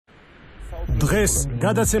დღეს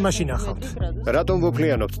გადაცემაში ნახავთ. რატომ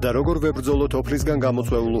ვოფლიანობთ და როგორ ვებრძოლოთ ოფლისგან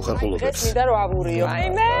გამოწვეულ უხერხულობებს? მინდა რომ ავურიო. აი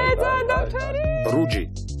მე დოქტორი. რუჯი,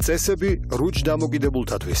 წესები რუჯ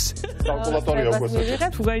დამოკიდებულთათვის. კალკულატორი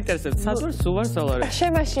აგვესწრებს. თუ გაინტერესებთ სათვალს სულ სოლარი.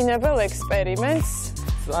 შემაშინებელ ექსპერიმენტს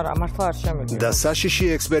არა მართლა არ შემიძლია. და საშიში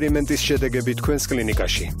ექსპერიმენტის შედეგები თქვენს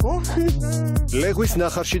კლინიკაში. ლეგვის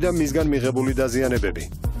ნახარში და მისგან მიღებული დაზიანებები.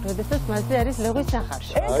 როდესაც მასზე არის ლეგვის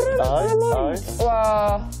ნახარში.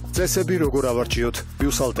 წესები როგორ ავარჩიოთ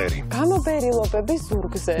ბიუსალტერი. გამობერილობები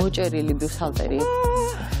ზურგზე. მოჭერილი ბიუსალტერი.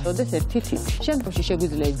 როდეს ერთი თითი. შემდგომში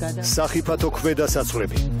შეგვიძლია ის გადა. სახიფათო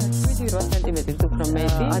ქვედასაცვლები. 8 სანტიმეტრით უფრო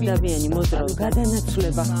მეტი ადამიანი მოძრაობს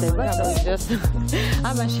გადანაცვლება ხდება.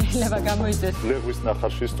 ამან შეიძლება გამოიწვიოს ლეგვის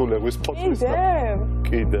ნახარშის თუ ლეგვის ფოთლის.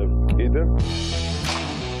 კიდევ.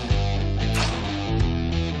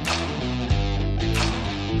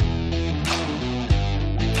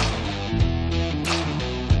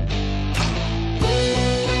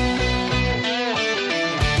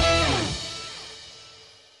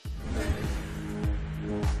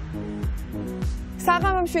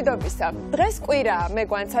 მშვიდობისა. დღეს კვირაა, მე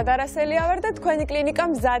გვანცად არასელია ვარ და თქვენი კლინიკა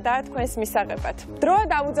მზადაა თქვენს მისაღებად. დროა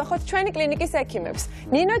დავუძახოთ ჩვენი კლინიკის ექიმებს,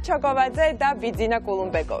 ნინო ჩოკოვაძე და ბიძინა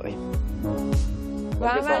კულუმბეგოვი.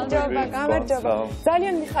 გამარჯობა.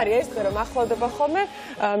 ძალიან მიხარია ეს დღე რომ ახლოვდება ხოლმე,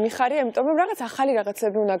 მიხარია, იმიტომ რომ რაღაც ახალი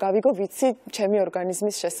რაღაცები უნდა გავიგო ვიცი ჩემი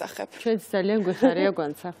ორგანიზმის შესახებ. ჩვენც ძალიან გვიხარია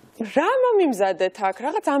გვანცა. რა მომიმზადეთ აქ,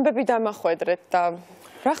 რაღაც ამბები დამახვედრეთ და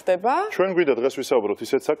რა ხდება? ჩვენ გვიდა დღეს ვისაუბროთ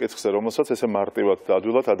ისეთ საკითხზე, რომელსაც ესე მარტივად და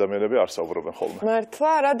ადვილად ადამიანები არ საუბრობენ ხოლმე.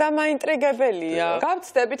 მართლა, რა დამაინტრიგებელია.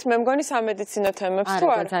 გავცდებით, მე მგონი სამედიცინო თემებს თუ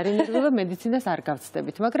არა? არ ინერგება მედიცინას არ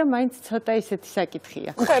გავცდებით, მაგრამ მაინც ცოტა ისეთი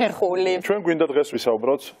საკითხია. ხერხული. ჩვენ გვინდა დღეს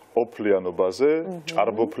ვისაუბროთ ოფლიანობაზე,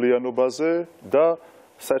 ჭარბოფლიანობაზე და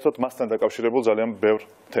საერთოდ მასთან დაკავშირებულ ძალიან ბევრ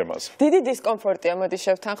თემაზე. დიდი დისკომფორტია, მოდი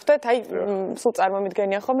შევთანხმდეთ. აი, სულ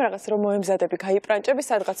წარმომიდგენია ხოლმე რაღაც რომ მოემზადები, გაიბრანჭები,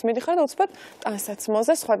 სადღაც მიდიხარ და უცბად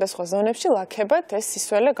ტანსაცმელზე სხვადასხვა ზონებში ლაქებად ეს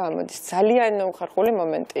სისველე გამოდის. ძალიან უხერხული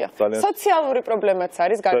მომენტია. სოციალური პრობლემაც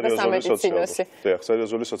არის გარდა სამედიცინოსი. დიახ,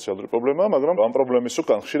 სერიოზული სოციალური პრობლემაა, მაგრამ ამ პრობლემის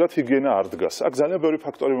უკან ხშირად ჰიგიენა არ დგას. აქ ძალიან ბევრი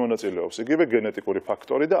ფაქტორი მონაწილეობს. იგივე გენეტიკური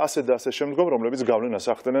ფაქტორი და ასე და ასე შემდგომ, რომლებიც გავლენას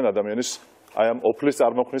ახდენენ ადამიანის აი ამ ოფლის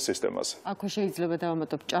წარმოქმნის სისტემაზე. აქვე შეიძლება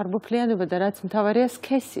დავამატოთ ჭარბოფლიანობა და რაც მთავარია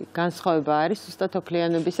სქესი. განსხვავება არის ზუსტად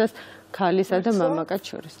ოფლიანობისას ქალისა და მამაკაც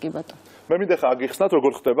შორის. კი ბატონო. მე მინდა ხა აგიხსნათ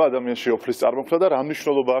როგორ ხდება ადამიანში ოფლის წარმოქმნა და რა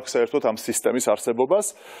მნიშვნელობა აქვს საერთოდ ამ სისტემის არსებობას.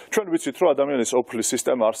 ჩვენ ვიცით რომ ადამიანის ოფლის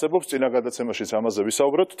სისტემა არსებობს, წინა გადაცემაშიც ამაზე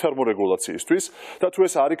ვისაუბრეთ თერმორეგულაციისთვის და თუ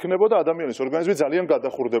ეს არ იქნებოდა ადამიანის ორგანიზმი ძალიან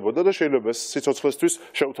გადახურდებოდა და შეიძლება ეს სიცოცხლესთვის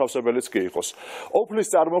შეუთავსებელიც კი იყოს. ოფლის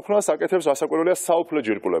წარმოქმნას აკეთებს ასაკვირველია საოფლე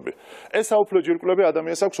ჯირკვლები. ეს საოფლე ჯირკვლები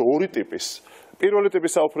ადამიანს აქვს ორი ტიპის. პირველი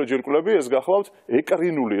ტიპის საოფლე ჯირკვლები ეს გახლავთ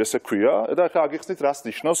ეკრინული ესე ქვია და ხა აგიხსნით რას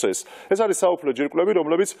ნიშნავს ეს. ეს არის საოფლე ჯირკვლები,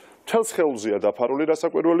 რომლებიც მთელ სხეულზეა დაფარული,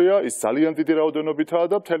 რასაკვირველია, ის ძალიან დიდი რაოდენობითაა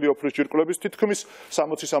და მთელი ოფლის ჯირკვლების თითქმის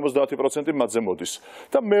 60-70% მათზე მოდის.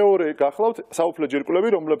 და მეორე გახლავთ საოფლე ჯირკვლები,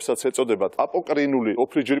 რომლებსაც ეწოდებათ აპოკრინული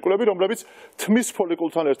ოფლის ჯირკვლები, რომლებიც თმის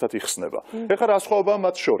ფოლიკულთან ერთად იხსნება. ეხლა რა სხვაობაა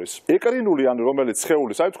მათ შორის? ეკრინული, ანუ რომელიც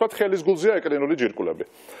სხეულის, აი ვთქვათ, ხელის გულზეა ეკრინული ჯირკვლები,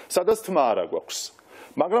 სადაც თმა არ აგვაქვს.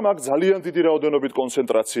 მაგრამ აქ ძალიან დიდი რაოდენობით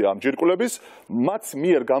კონცენტრაცია ამ ჯირკვლების, მათ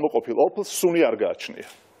მიერ გამოყოფილ ოფლს სუნი არ გააჩნია.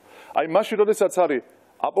 აი მაშინ, როდესაც არის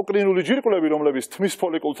აპოკრინული ჯირკვლები, რომლებიც თმის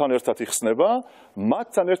ფოლიკულთან ერთად იხსნება,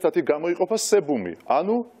 მათთან ერთად გამოიყოფა სებუმი,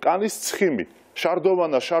 ანუ კანის ცხიმი,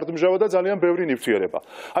 შარდოვანა, შარდმჟავა და ძალიან ბევრი ნივთიერება.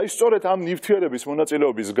 აი სწორედ ამ ნივთიერების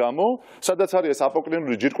მონაწილეობის გამო, სადაც არის ეს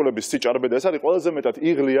აპოკრინული ჯირკვლების სიჭარბე და ეს არის ყველაზე მეტად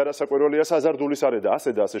იღლია, რასაკვირველია, საზარდულის არე და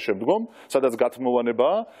ასე შემდგომ, სადაც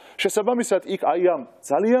გათმოვანებაა, შესაბამისად იქ აი ამ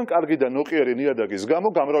ძალიან კარგი და ნოყიერი ნიადაგის გამო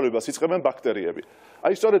გამრავლებას იწყებენ ბაქტერიები.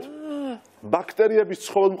 აი სწორედ ბაქტერიების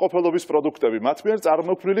ცხოველმყოფელობის პროდუქტები, მათ მიერ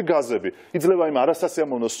წარმოქმნილი გაზები, იძლევა იმ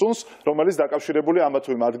არასასიამოვნო სუნს, რომელიც დაკავშირებულია ამა თუ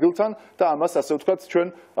იმ ადგილთან და ამას ასე ვთქვათ ჩვენ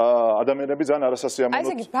ადამიანები ძალიან არასასიამოვნოდ. აი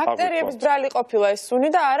ესე იგი ბაქტერიების ბრალი ყოფილა ეს სუნი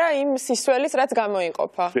და არა იმ სისველის რაც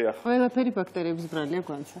გამოიყოფა. ყველაფერი ბაქტერიების ბრალია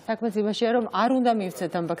გვანცა. საქმეც იმაშია რომ არ უნდა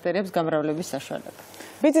მივცეთ ამ ბაქტერიებს გამრავლების საშუალება.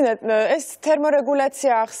 ბიძინა, ეს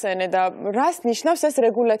თერმორეგულაცია ახსენე და რას ნიშნავს ეს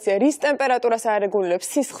რეგულაცია? რის ტემპერატურას არეგულირებს?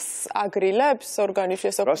 სისხლს აგრილებს ორგანიზმში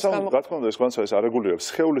ეს ოფლის გამო? რა თქმა უნდა, ეს განსა ეს არეგულირებს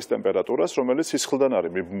სხეულის ტემპერატურას, რომელიც სისხლიდან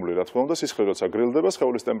არის მიბმული, რა თქმა უნდა, სისხლი როცა გრილდება,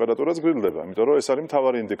 სხეულის ტემპერატურაც გრილდება, იმიტომ რომ ეს არის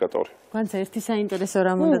მთავარი ინდიკატორი. განსა ერთი საინტერესო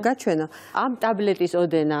რამ უნდა გაჩვენო. ამ ტაბლეტის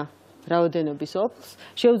ოდენა რაოდენობის ოფლს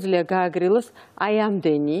შეუძლია გააგრილოს აი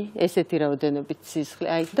ამდენი ესეთი რაოდენობით სისხლი.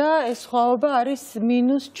 აი და ეს სხვაობა არის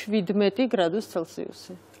 -17 გრადუს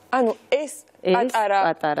ცელსიუსი. ანუ ეს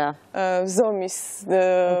პატარა ზომის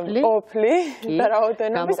ოფლი და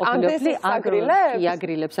რაოდენობის ამდენ აგრილებს?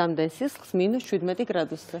 აგრილებს ამდენ სისხლს -17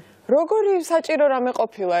 გრადუსზე. როგორი საჭირო რამე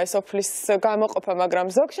ყოფილა ეს ოფლის გამოყოფა, მაგრამ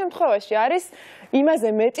ზოგ შემთხვევაში არის იმაზე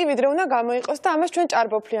მეტი, ვიდრე უნდა გამოიყოს და ამას ჩვენ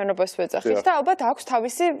ჭარბოფლიანობას ვეძახით და ალბათ აქვს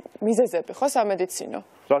თავისი მიზეზები, ხო, სამედიცინო?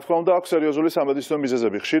 რა თქმა უნდა, აქვს სერიოზული სამედიცინო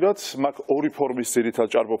მიზეზები. ხშირად მაგ ორი ფორმის ძირითად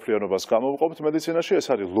ჭარბოფლიანობას გამოვყოფთ მედიცინაში, ეს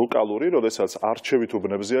არის ლოკალური, როდესაც არჩევით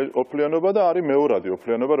უბნებზეა ოფლიანობა და არის მეორადი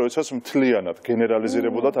ოფლიანობა, როდესაც მთლიანად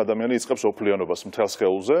გენერალიზირებულად ადამიანი იწყებს ოფლიანობას მთელ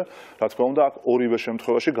სხეულზე. რა თქმა უნდა, აქ ორივე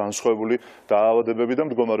შემთხვევაში განსხვავებული დაავადებები და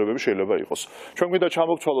მდგომარეობები შეიძლება იყოს. ჩვენ გვინდა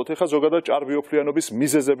ჩამოვთვალოთ ეხლა ზოგადად ჭარბი ოფლიანობის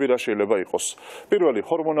მიზეზები რა შეიძლება იყოს. პირველი,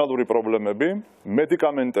 ჰორმონალური პრობლემები,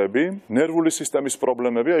 მედიკამენტები, ნერვული სისტემის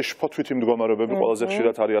პრობლემები, აი შფოთვითი მდგომარეობები ყველაზე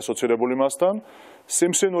ხშირად არის ასოცირებული მასთან.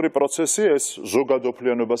 სიმსივნური პროცესი ეს ზოგად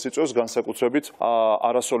ოფლიანობას იწვევს, განსაკუთრებით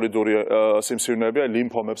არასოლიდური სიმსივნეები, აი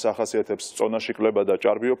ლიმფომებს ახასიათებს წონაში კლება და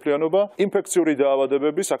ჭარბი ოფლიანობა. ინფექციური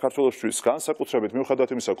დაავადებები საქართველოსთვის განსაკუთრებით მიუხედავად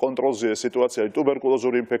იმისა, კონტროლზეა სიტუაცია,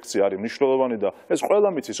 ტუბერკულოზური ინფექცია არის მნიშვნელოვანი და ეს ყველა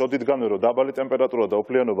მიცის ოდითგანვე რომ დაბალი ტემპერატურა და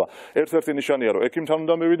ოფლიანობა ერთ-ერთი ნიშანია რომ ექიმთან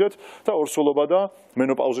უნდა მივიდეთ და ორსულობა და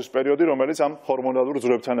მენოპაუზის პერიოდი, რომელიც ამ ჰორმონალურ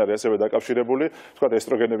ძვრებთან არის ასევე დაკავშირებული, თქვათ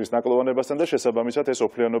ესტროგენების ნაკლოვანებასთან და შესაბამისად ეს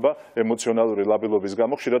ოფლიანობა ემოციონალური ლაბილობის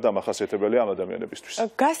გამო ხშირად დამახასიათებელია ამ ადამიანებისთვის.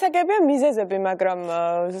 გასაგებია მიზეზები, მაგრამ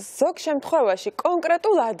ზოგ შემთხვევაში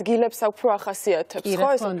კონკრეტულ ადგილებს უფრო ახასიათებს, ხო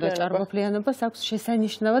ეს ოფლიანობა? ჭარბოფლიანობას აქვს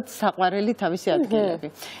შესანიშნავად საყვარელი თავისი ადგილები.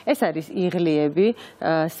 ეს არის იღლიები,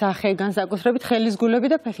 სახე, განსაკუთრებით ხელისგულები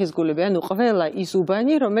და ფეხისგულები, ანუ ყველა ის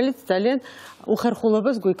უბანი, რომელიც ძალიან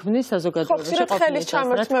უხერხულობას გვიქმნის საზოგადოებაში ყოფნისას. ხშირად ხელის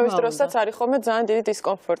ჩამორთმევის დროსაც არის ხოლმე ძალიან დიდი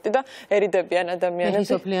დისკომფორტი და ერიდებიან ადამიანები.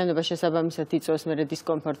 ფეხის ოფლიანობა შესაბამისად იწვევს მერე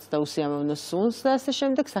დისკომფორტს და უსიამოვნო სუნს და ასე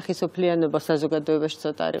შემდეგ. სახის ოფლიანობა საზოგადოებაში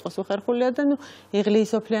ცოტა არ იყოს უხერხულია და ნუ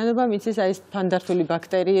იღლიის ოფლიანობა მიცის აი ეს თანდართული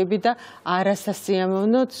ბაქტერიები და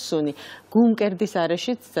არასასიამოვნო სუნი. გუმკერდის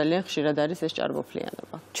არეშიც ძალიან ხშირად არის ეს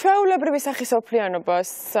ჭარბოფლიანობა. ჩვეულებრივი სახის ოფლიანობას,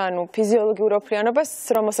 ანუ ფიზიოლოგიურ ოფლიანობას,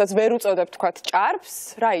 რომელსაც ვერ უწოდებთ თქვათ ჭარბს,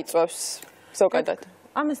 რა იწვევს ზოგადად?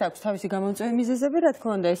 ამას აქვს თავისი გამომწვევი მიზეზები, რა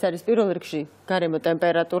თქმა უნდა, ეს არის პირველ რიგში გარემო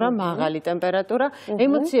ტემპერატურა, მაღალი ტემპერატურა,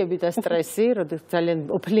 ემოციები და სტრესი, როდესაც ძალიან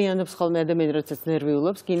ოფლიანობს ხოლმე ადამიანი, როდესაც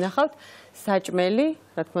ნერვიულობს, გინახავთ, საჭმელი,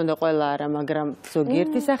 რა თქმა უნდა, ყველა არა, მაგრამ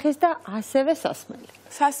ზოგიერთი სახის და ასევე სასმელი.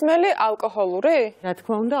 სასმელი ალკოჰოლური? რა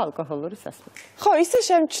თქმა უნდა, ალკოჰოლური სასმელი. ხო, ისე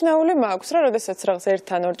შემჩნეული მაქვს, რა, როდესაც რაღაც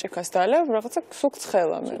ერთ-ან ორ ჭიქას დალევ, რაღაცა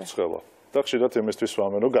სუქცხელა მე. სუქცხელა. და ხშირად იმისთვის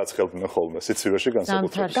ვამენო გაცხელდნენ ხოლმე სიცივეში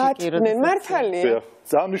განსაკუთრებით. გატმენ მართალია?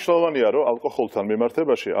 ძალიან მნიშვნელოვანია რომ ალკოჰოლთან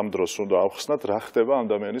მიმართებაში ამ დროს უნდა ავხსნათ რა ხდება ამ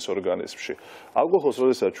ადამიანის ორგანიზმში. ალკოჰოლს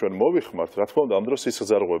როდესაც ჩვენ მოვიხმართ, რა თქმა უნდა ამ დროს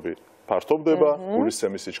სისხლძარღვები ფართოვდება,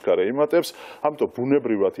 გულისცემის სიჩქარე იმატებს, ამიტომ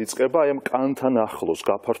ბუნებრივად იწყება აი ამ კანთან ახლოს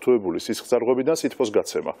გაფართოებული სისხლძარღვებიდან სითბოს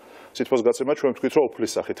გაცემა. სითბოს გაცემა ჩვენ ვთქვით რომ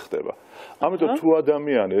ოფლის სახით ხდება. ამიტომ თუ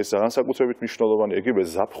ადამიანი ეს განსაკუთრებით მნიშვნელოვანი იგივე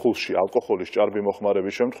ზაფხულში ალკოჰოლის ჭარბი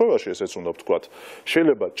მოხმარების შემთხვევაში ესეც უნდა ვთქვათ,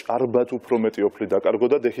 შეიძლება ჭარბად უფრო მეტი ოფლი დაკარგო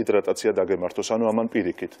და დეჰიდრატაცია დაგემართოს, ანუ ამან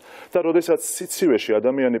პირიქით. და როდესაც სიცივეში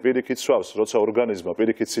ადამიანი პირიქით სვავს, როცა ორგანიზმმა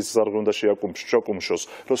პირიქით სისხლძარღვი უნდა შეაკუმშოს,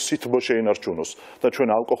 რომ სითბო შეინარჩუნოს და ჩვენ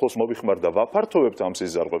αλკოჰოლს მოვიხმართ და ვაფართოვებთ ამ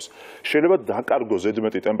სისხლძარღვებს, შეიძლება დაკარგოს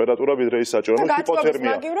ზედმეტი ტემპერატურა, ვიდრე ის საჭირო, რომ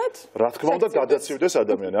ჰიპოთერმია. რა თქმა უნდა, გადაცივდეს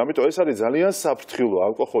ადამიანი. ამიტომ ეს არის ძალიან საფრთხილო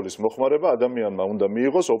ალკოჰოლის მოხმარება, ადამიანმა უნდა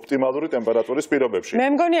მიიღოს ოპტიმალური ტემპერატურის პირობებში. მე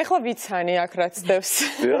მგონი ახლა ვიცანი აქ რაც დევს.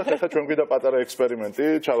 დიახ, ახლა ჩვენ გვინდა პატარა ექსპერიმენტი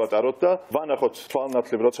ჩავატაროთ და ვანახოთ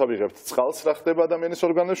თვალნათლივ როცა ვიღებთ წყალს რა ხდება ადამიანის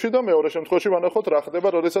ორგანიზმში და მეორე შემთხვევაში ვანახოთ რა ხდება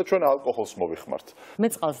როდესაც ჩვენ ალკოჰოლს მოვიხმართ. მე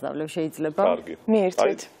წყალს დავლევ შეიძლება? კარგი.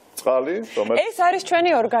 მიირთვით. წყალი, რომელიც ეს არის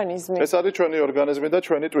ჩვენი ორგანიზმი. ეს არის ჩვენი ორგანიზმი და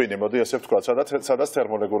ჩვენი ტვინი. მოდი ასე ვთქვათ, სადაც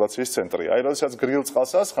თერმორეგულაციის ცენტრია. აი როდესაც გრილ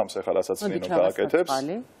წყალს ასხამს, ახლა რასაც ნინო გააკეთებს.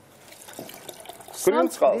 გრილ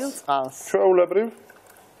წყალს. ჩვეულებრივ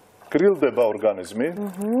გრილდება ორგანიზმი.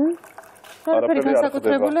 არაფერი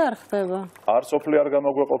განსაკუთრებული არ ხდება. არც ოფლი არ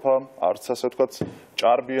გამოგვეყოფა, არც ასე ვთქვათ,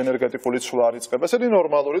 ჭარბი ენერგეტიკული ცვლა არ იწყება. ეს არის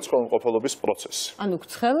ნორმალური ცხოველმყოფელობის პროცესი. ანუ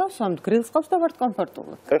გცხელავს, ამ გრილ წყალს და ვართ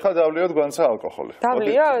კომფორტულად. ეხლა დავლიოთ განცა ალკოჰოლი.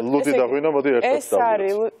 დავლიოთ? ლუდი დაღვინო, მოდი ერთად ეს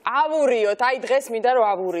არის ავურიოთ, აი დღეს მინდა რომ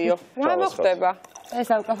ავურიო. რა მოხდება? ეს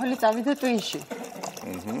ალკოჰოლი წავიდა ტვინში.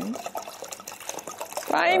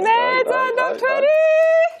 აი მე დოქტორი!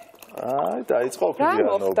 აი დაიწყო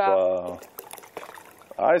ოფლიანობა.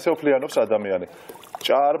 აი ეს ოფლიანობს ადამიანი.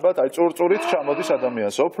 ჭარბად, აი წურწურით ჩამოდის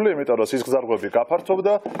ადამიანს ოფლი, იმიტომ რომ სისხლძარღვები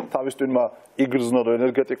გაფართოვდა, თავის ტვინმა იგრძნო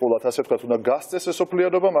ენერგეტიკულად, ასე ვთქვათ, უნდა გასწეს ეს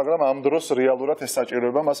ოფლიანობა, მაგრამ ამ დროს რეალურად ეს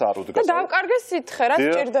საჭიროება მას არ უდგას. და დავკარგეს სითხე, რა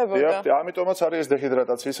სჭირდებოდა. ამიტომაც არის ეს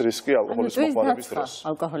დეჰიდრატაციის რისკი ალკოჰოლის მოხმარების დროს.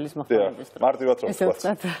 ალკოჰოლის მოხმარების დროს. მარტივად რომ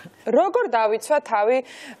ვთქვათ. როგორ დავიცვა თავი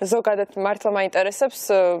ზოგადად მართლა მაინტერესებს,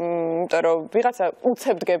 იმიტომ რომ ვიღაცა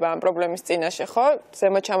უცებ დგება ამ პრობლემის წინაშე, ხო?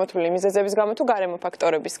 ზემოთ ჩამოთვლილი მიზეზების გამო თუ გარემო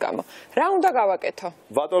ფაქტორების გამო. რა უნდა გავაკეთო?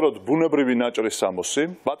 ვატაროთ ბუნებრივი ნაჭრის სამოსი,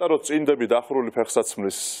 ვატაროთ წინდები დახურული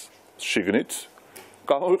ფეხსაცმლის შიგნით,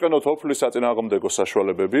 გამოვიყენოთ ოფლის საწინააღმდეგო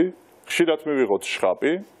საშუალებები, ხშირად მივიღოთ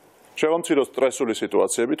შხაპი, შევამციროთ სტრესული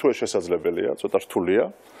სიტუაციები, თუ ეს შესაძლებელია, ცოტა რთულია.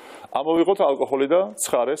 ამოვიღოთ ალკოჰოლი და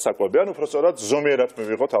ცხარე საკვები. ან უბრალოდ ზომიერად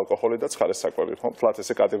მივიღოთ ალკოჰოლი და ცხარე საკვები, ხო? თლათ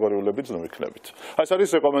ესე კატეგორიულებით ვიქნებით. აი ეს არის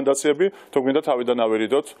რეკომენდაციები, თუ გვინდა თავიდან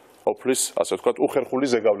ავერიდოთ ოფლის, ასე ვთქვათ, უხერხული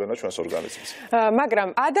ზეგავლენა ჩვენს ორგანიზმს. მაგრამ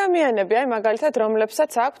ადამიანები, აი მაგალითად,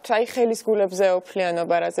 რომლებსაც აქვთ აი ხელის გულებზე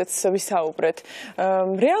ოფლიანობა, რაზეც ვისაუბრეთ,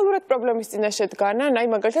 რეალურად პრობლემის წინაშე დგანან, აი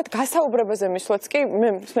მაგალითად, გასაუბრებაზე მისვლაც კი მე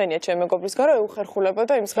მსმენია ჩემი მეგობრისგან, რომ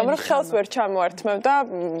ეუხერხულებოდა იმის გამო, რომ ხელს ვერ ჩამოართმევდა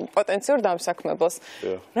პოტენციურ დამსაქმებელს.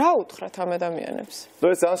 რა უთხრათ ამ ადამიანებს?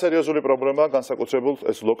 ეს ძალიან სერიოზული პრობლემაა, განსაკუთრებულ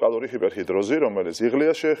ეს ლოკალური ჰიპერჰიდროზი, რომელიც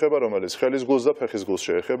იღლიას შეეხება, რომელიც ხელის გულს და ფეხის გულს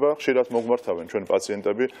შეეხება. ხშირად მოგმართავენ ჩვენ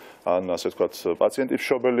პაციენტები, ან ასე ვთქვათ, პაციენტი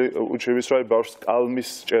მშობელი უჩივის, რომ ბავშვს კალმის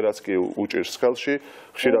ჭერაც კი უჭირს ხელში,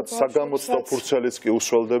 ხშირად საგამოცდო ფურცელიც კი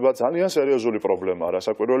უსველდება, ძალიან სერიოზული პრობლემაა,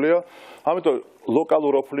 რასაკვირველია. ამიტომ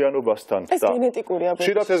ლოკალურ ოფლიანობასთან ეს გენეტიკურია.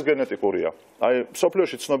 ხშირად ეს გენეტიკურია. აი,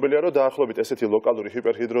 მსოფლიოში ცნობილია, რომ დაახლოებით ესეთი ლოკალური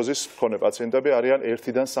ჰიპერჰიდროზის მქონე პაციენტები არიან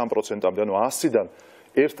 1-დან 3%-მდე, ანუ 100-დან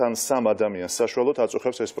 1-ან 3 ადამიანს საშუალოდ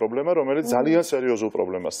აწუხებს ეს პრობლემა, რომელიც ძალიან სერიოზულ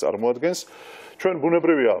პრობლემას წარმოადგენს. ჩვენ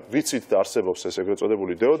ბუნებრივია, ვიცით და არსებობს ეს ეგრეთ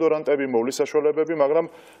წოდებული დეოდორანტები, მოვლის საშუალებები, მაგრამ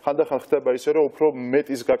ხანდახან ხდება ისე, რომ უფრო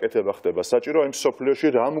მეტის გაკეთება ხდება. საჭირო იმ სოფლიოში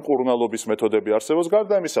რა მკურნალობის მეთოდები არსებობს,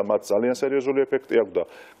 გარდა ამისა, მათ ძალიან სერიოზული ეფექტი აქვს და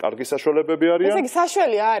კარგი საშუალებები არიან. ესე იგი,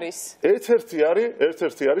 საშველი არის.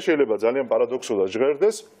 ერთ-ერთი არის, შეიძლება ძალიან პარადოქსულად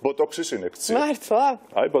ჟღერდეს, ბოტოქსის ინექცია. მართლა?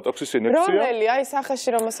 აი, ბოტოქსის ინექცია. რომელი, აი სახეში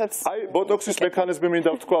რომელსაც აი, ბოტოქსის მექანიზმი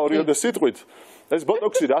მინდა ვთქვა ორიოდე სიტყვით. ეს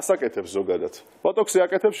ბოტოქსი რას აკეთებს ზოგადად? ბოტოქსი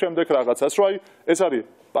აკეთებს შემდეგ რაღაცას, რომ აი ეს არის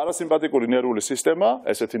პარასიმპათიკური ნერვული სისტემა,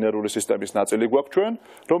 ესეთი ნერვული სისტემის ნაწილი გვაქვს ჩვენ,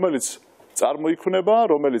 რომელიც წარმოიქმნება,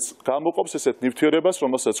 რომელიც გამოყოფს ესეთ ნივთიერებას,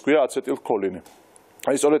 რომელსაც ქვია აცეტილქოლინი.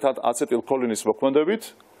 აი სწორედ აცეტილქოლინის მოქმედებით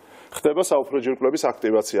ხდება საუფროჯირკვლების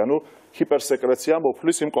აქტივაცია, ანუ ჰიპერსეკრეცია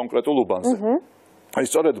მოფლის იმ კონკრეტულ უბანზე. აი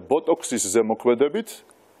სწორედ ბოტოქსის ზემოქმედებით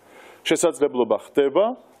შესაძლებლობა ხდება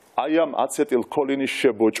აი ამ აცეტილქოლინის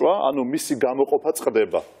შებოჭვა, ანუ მისი გამოყოფა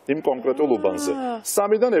წყდება იმ კონკრეტულ უბანზე.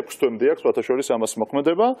 3-დან 6 თვემდე აქვს ფათაშორის ამას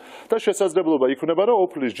მოქმედება და შესაძლებლობა იქნება, რომ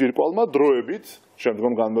ოფლის ჯირკვალმა დროებით,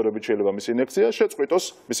 შემდგომ განმეორებით შეიძლება მისი ინექცია შეწყვიტოს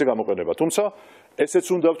მისი გამოყენება. თუმცა ესეც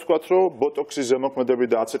უნდა ვთქვათ, რომ ბოტოქსის ზემოქმედები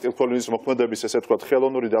და აცეტილქოლინის მოქმედების ესე ვთქვათ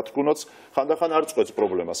ხელოვნური დათქმულიც ხანდახან არ წყვეტს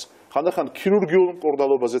პრობლემას. ხანდახან ქირურგიულ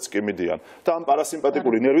მკურნალობაზეც კი მიდიან და ამ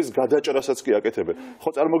პარასიმპათიკური ნერვის გადაჭრასაც კი აკეთებენ. ხო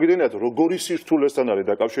წარმოგიდგენიათ, როგორი სირთულესთან არის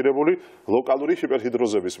დაკავშირებული ლოკალური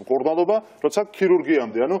ჰიპერჰიდროზების მკურნალობა, როცა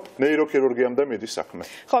ქირურგიამდე, ანუ ნეიროქირურგიამდე მიდის საქმე.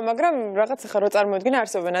 ხო, მაგრამ რაღაც ახლა რო წარმოიდგინე,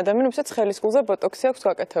 არსებობენ ადამიანები, ვისაც ხელის გულზე ბოტოქსი აქვს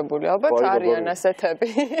გაკეთებული. ალბათ არიან ასეთები.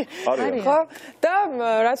 ხო? და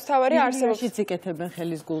რაც თავარი არსებობს იკეთებენ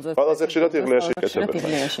ხელის გულზე. ყველაზე ხშირად იღლიაში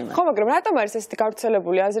იკეთებენ. ხო, მაგრამ რატომ არის ესეთი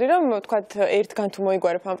გავრცელებული აზრი, რომ თქვათ ერთგან თუ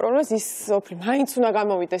მოიგوارებ ამ პრობლემას, ის ოფლი მაინც უნდა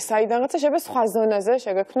გამოვიდეს საიდანღაცა, შეიძლება სხვა ზონაზე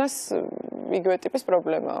შეგექმნას იგივე ტიპის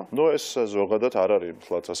პრობლემაა. ნუ ეს ზოგადად არ არის,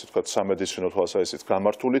 თლაც ასე ვთქვათ, სამედიცინო თვალსაზრისით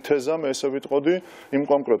გამართული თეზა, მე ესე ვიტყოდი, იმ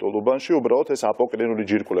კონკრეტულ უბანში უბრალოდ ეს აპოკრინული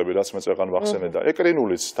ჯირკვლები, რაც მე წეღან ვახსენე და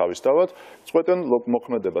ეკრინულიც თავისთავად წყვეტენ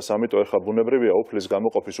მოქმედებას. ამიტომ ეხლა ბუნებრივია ოფლის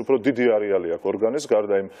გამოყოფის უფრო დიდი არეალი აქვს ორგანიზმს,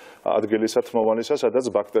 გარდა იმ ადგილისა თმოვანისა, სადაც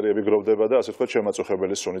ბაქტერიები გროვდება და ასე ვთქვათ,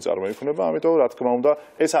 შემაწუხებელი სუნი წარმოიქმნება. ამიტომ რა თქმა უნდა,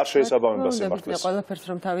 ეს არ შეესაბამება სიმართლეს. ყველაფერს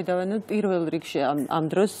რომ თავი დავანოთ, პირველ რიგში ამ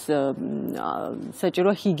დროს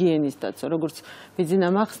საჭიროა ჰიგიენის დაცვა. როგორც ბიძინა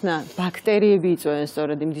მახსნა, ბაქტერიები იწვევენ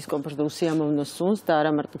სწორედ იმ დისკომფორტს და უსიამოვნო სუნს და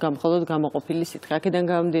არა მარტო მხოლოდ გამოყოფილი სითხე. აქედან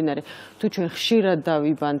გამომდინარე, თუ ჩვენ ხშირად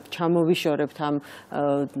დავიბანთ, ჩამოვიშორებთ ამ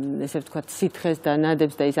ესე ვთქვათ, სითხეს და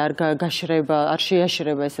ნადებს და ის არ გაშრება, არ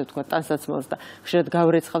შეაშრება ესე ვთქვათ, ტანსაცმელს და ხშირად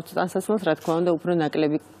გავრეცხავთ ტანსაცმელს, რა თქმა უნდა, უფრო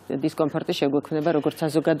ნაკლები დისკომფორტი შეგვექმნება როგორც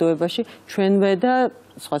საზოგადოებაში, ჩვენვე და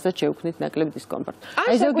სხვასაც შევქმნით ნაკლები დისკომფორტი.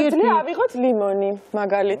 აი ზოგიერთი ავიღოთ ლიმონი,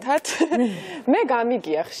 მაგალითად. მე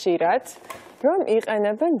გამიგია ხშირად, რომ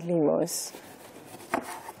იყენებენ ლიმონს.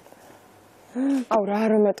 აუ რა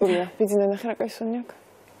არომატულია. ბიძინა ნახე რა კაი სუნი აქვს.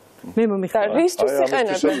 მე მომიხარ. და რისთვის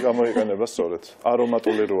იყენებენ? გამოიყენება სწორედ.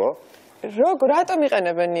 არომატული როა. რატომ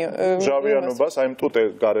იყენებენ მჟავიანობას, აი მტუტე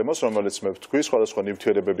გარემოს, რომელიც მე ვთქვი, სხვადასხვა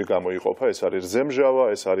ნივთიერებები გამოიყოფა, ეს არის რძემჟავა,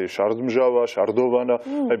 ეს არის შარდმჟავა, შარდოვანა,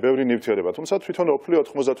 აი ბევრი ნივთიერება, თუმცა თვითონ ოფლი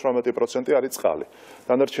 98% არის წყალი.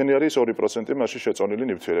 დანარჩენი არის 2% მასში შეწონილი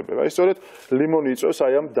ნივთიერებები. აი სწორედ ლიმონი იწვევს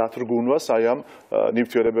აი ამ დათრგუნვას, აი ამ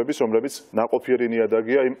ნივთიერებების, რომლებიც ნაყოფიერი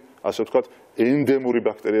ნიადაგია იმ ასე ვთქვათ, ენდემური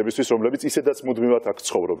ბაქტერიებისთვის, რომლებიც ისედაც მუდმივად აქ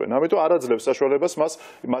ცხოვრობენ. ამიტომ არ აძლევს საშუალებას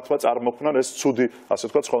მათმა წარმოქმნან ეს ცუდი, ასე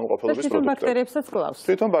ვთქვათ, ხელმოყოფილობის პროდუქტები. ბაქტერიებსაც კლავს.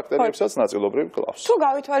 თვითონ ბაქტერიებსაც ნაწილობრივ კლავს. თუ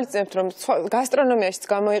გავითვალისწინებთ, რომ გასტრონომიაშიც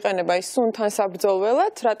გამოიყენება ის სუნთან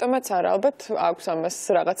საბრძოლველად, რატომაც არა, ალბათ აქვს ამას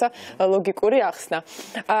რაღაცა ლოგიკური ახსნა.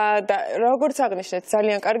 და როგორც აღნიშნეთ,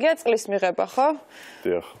 ძალიან კარგია წყლის მიღება, ხო?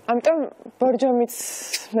 დიახ. ამიტომ ბორჯომიც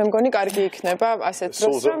მე მგონი კარგი იქნება ასეთ დროს.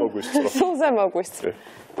 სულზე მოგვისწრო. სულზე მოგვისწრო.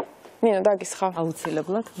 ნინო დაგისხავ.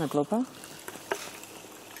 აუცილებლად, მადლობა.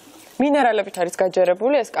 მინერალებით არის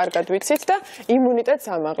გაჯერებული, ეს კარგად ვიცით და იმუნიტეტს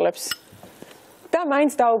ამაღლებს. და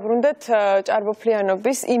მაინც დაუბრუნდეთ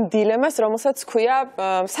ჭარბოფლიანობის იმ დილემას, რომელსაც ქვია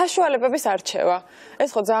საშუალებების არჩევა. ეს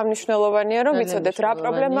ხო ძალიან მნიშვნელოვანია, რომ ვიცოდეთ რა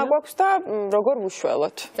პრობლემა გვაქვს და როგორ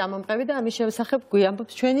ვუშველოთ. წამომყევი და ამის შესახებ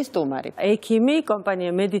გვიამბობს ჩვენი სტუმარი. ექიმი,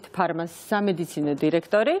 კომპანია მედით ფარმას სამედიცინო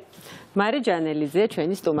დირექტორი მარი ჯანელიძე,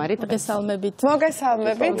 ჩვენი სტუმარი დღეს.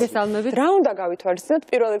 მოგესალმებით. რა უნდა გავითვალისწინოთ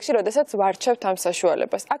პირველ რიგში, როდესაც ვარჩევთ ამ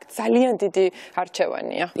საშუალებას? აქ ძალიან დიდი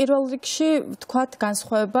არჩევანია. პირველ რიგში ვთქვათ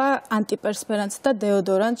განსხვავება ანტიპერსპირანტს და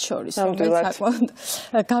დეოდორანტს შორის, რომელიც საკმაოდ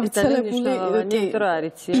გავრცელებული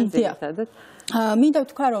არის ძირითადად. მინდა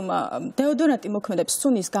ვთქვა, რომ დეოდორანტი მოქმედებს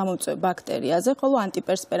სუნის გამომწვევ ბაქტერიაზე, ხოლო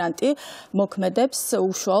ანტიპერსპირანტი მოქმედებს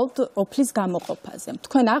უშუალოდ ოფლის გამოყოფაზე.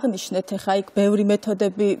 თქვენ აღნიშნეთ, ეხა იქ ბევრი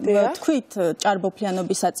მეთოდები თქვით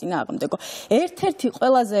ჭარბოფლიანობის საწინააღმდეგო. ერთ-ერთი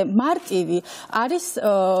ყველაზე მარტივი არის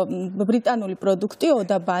ბრიტანული პროდუქტი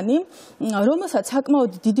ოდაბანი, რომელსაც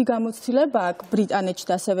საკმაოდ დიდი გამოცდილება აქვს ბრიტანეთში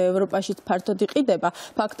და ასევე ევროპაშიც ფართოდ იყიდება.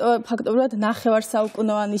 ფაქტობრივად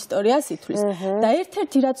ნახევარსაუკუნოვანი ისტორიას ითვლის. და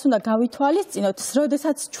ერთ-ერთი რაც უნდა გავითვალისწინოთ,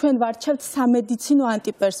 როდესაც ჩვენ ვარჩევთ სამედიცინო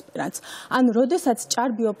ანტიპერსპირანტს, ან როდესაც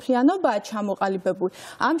ჭარბი ოფლიანობაა ჩამოყალიბებული,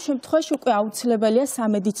 ამ შემთხვევაში უკვე აუცილებელია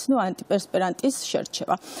სამედიცინო ანტიპერსპირანტის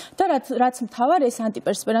შერჩევა. და რაც მთავარი, ეს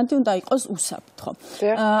ანტიპერსპირანტი უნდა იყოს უსაფრთხო.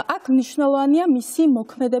 აქ მნიშვნელოვანია მისი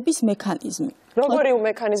მოქმედების მექანიზმი. როგორი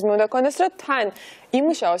მექანიზმი უნდა ქონდეს, რომ თან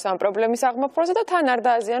იმუშაოს ამ პრობლემის აღმოფხვრაზე და თან არ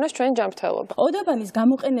დააზიანოს ჩვენი ჯანმრთელობა. ოდაბანის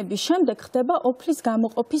გამოყენების შემდეგ ხდება ოფლის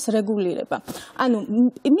გამოყოფის რეგულირება. ანუ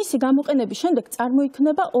მისი გამოყენების შემდეგ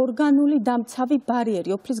წარმოიქმნება ორგანული დამცავი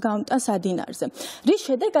ბარიერი ოფლის გამომტანს ადინარზე. რის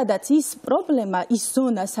შედეგადაც ის პრობლემა, ის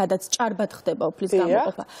ზონა, სადაც ჭარბად ხდება ოფლის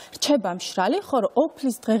გამოყოფა, რჩება მშრალი, ხოლო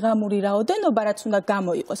ოფლის დღეღამური რაოდენობა, რაც უნდა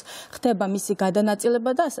გამოიყოს, ხდება მისი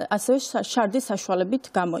გადანაწილება და ასევე შარდის საშუალებით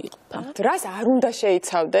გამოიყოფა. რას არ უნდა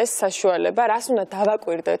შეიცავდეს საშუალება, რას უნდა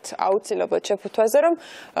დავაკვირდეთ აუცილებლად შეფუთვაზე, რომ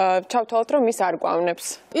ჩავთვალოთ, რომ ის არ გვავნებს.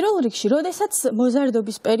 პირველ რიგში, როდესაც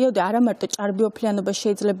მოზარდობის პერიოდი არა მარტო ჭარბი ოფლიანობა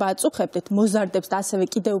შეიძლება აწუხებდეთ, მოზარდებს და ასევე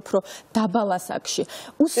კიდევ უფრო დაბალ ასაკში.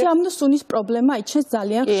 უსიამოვნო სუნის პრობლემა იჩენს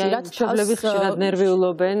ძალიან ხშირად. მშობლები ხშირად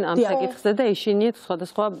ნერვიულობენ ამ საკითხზე და ეშინიათ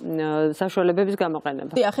სხვადასხვა საშუალებების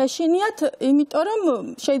გამოყენება. დიახ, ეშინიათ, იმიტომ რომ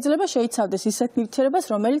შეიძლება შეიცავდეს ისეთ ნივთიერებას,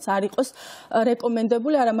 რომელიც არ იყოს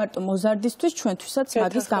რეკომენდებული არა მარტო მოზარდისთვის, ჩვენთვისაც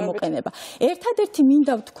მაგის გამოყენება. ერთადერთი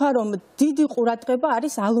მინდა ვთქვა, რომ დიდი ყურადღება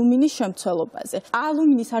არის ალუმინის შემცველობაზე.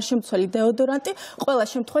 ალუმინის არ შემცველი დეოდორანტი ყველა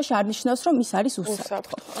შემთხვევაში არ ნიშნავს, რომ ის არის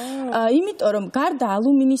უსაფრთხო. იმიტომ რომ გარდა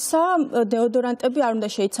ალუმინისა, დეოდორანტები არ უნდა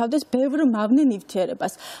შეიცავდეს ბევრ მავნე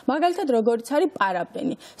ნივთიერებას. მაგალითად, როგორიც არის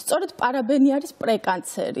პარაბენი. სწორედ პარაბენი არის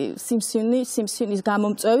პრეკანცერი, სიმსივნის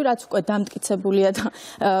გამომწვევი, რაც უკვე დამტკიცებულია და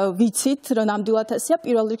ვიცით, რომ ნამდვილად ასეა.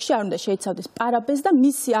 პირველ რიგში არ უნდა შეიცავდეს პარაბენს და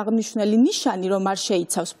მისი აღნიშნული ნიშანი, რომ არ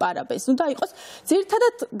შეიცავს პარაბენს. უნდა იყოს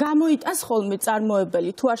ძირითადად გამოიტანს ხოლმე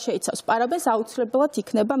წარმოებელი, თუ არ შეიცავს პარაბენს, აუცილებლად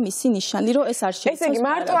იქნება მისი ნიშანი, რომ ეს არ შეიცავს პარაბენს. ესე იგი,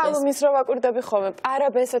 მარტო ალუმინს რო ვაკვირდები ხოლმე,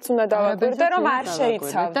 პარაბენსაც უნდა დავაკვირდე, რომ არ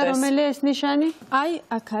შეიცავდეს. და რომელია ეს ნიშანი? აი,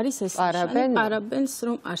 აქ არის ეს ნიშანი, პარაბენს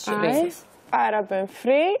რომ არ შეიცავს. პარაბენ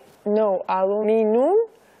free, no aluminum.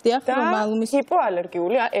 დიახ, რომ ალუმინის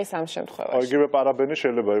ჰიპოალერგიული ეს ამ შემთხვევაში. იგივე პარაბენი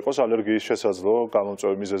შეიძლება იყოს ალერგიის შესაძლო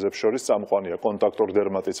გამომწვევი მიზეზებს შორის წამყვანია. კონტაქტურ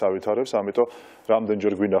დერმატიტს ავითარებს, ამიტომ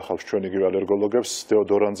რამდენჯერ გვინახავს ჩვენ იგივე ალერგოლოგებს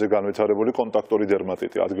დეოდორანტზე განვითარებული კონტაქტური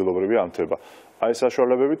დერმატიტი, ადგილობრივი ანთება. აი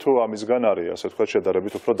საშუალებები თუ ამისგან არის, ასე ვთქვათ,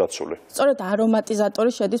 შედარებით უფრო დაცული. სწორედ არომატიზატორი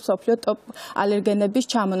შედის მსოფლიო ტოპ ალერგენების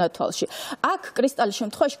ჩამონათვალში. აქ კრისტალის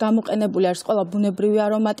შემთხვევაში გამოყენებული არის ყველა ბუნებრივი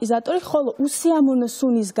არომატიზატორი, ხოლო უსიამოვნო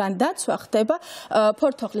სუნისგან დაცვა ხდება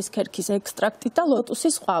ფორთო სიცოცხლის ქერქის ექსტრაქტით და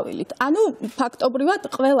ლოტუსის ყვავილით. ანუ ფაქტობრივად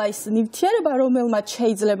ყველა ის ნივთიერება, რომელმაც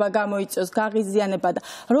შეიძლება გამოიწვიოს გაღიზიანება და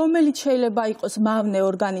რომელიც შეიძლება იყოს მავნე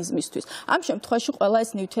ორგანიზმისთვის. ამ შემთხვევაში ყველა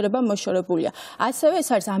ეს ნივთიერება მოშორებულია. ასევე ეს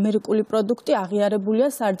არის ამერიკული პროდუქტი, აღიარებულია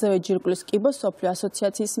სარძევე ჯირკვლის კიბოს სოფლიო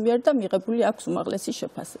ასოციაციის მიერ და მიღებული აქვს უმაღლესი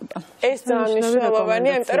შეფასება. ეს ძალიან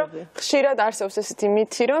მნიშვნელოვანია, იმიტომ რომ ხშირად არსებობს ესეთი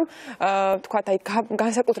მითი, რომ თქვათ აი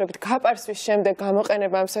განსაკუთრებით გაპარსვის შემდეგ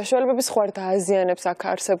გამოყენება ამ საშუალებების ხوار დააზიანებს აქ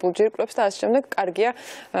არსებულ ჯირკვლებს და ასე შემდეგ. კარგია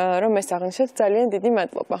რომ ეს აღნიშნეთ. ძალიან დიდი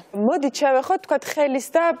მადლობა. მოდით შევეხოთ თქვათ ხელის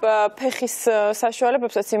და ფეხის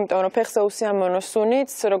საშუალებებსაც, იმიტომ რომ ფეხზე უსიამოვნო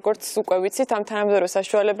სუნიც, როგორც უკვე ვიცით, ამ თანამედროვე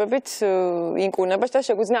საშუალებებით ინკურნებას და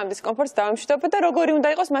შეგვიძლია ამ დისკომფორტს დავამშვიდობოთ და როგორი უნდა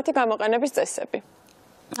იყოს მათი გამოყენების წესები.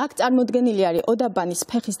 აქ წარმოდგენილი არის ოდაბანის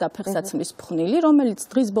ფეხის და ფეხსაცმლის ფხვნილი, რომელიც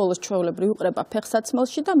დღის ბოლოს ჩვეულებრივ იყრება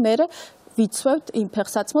ფეხსაცმელში და მერე ვიცვევთ იმ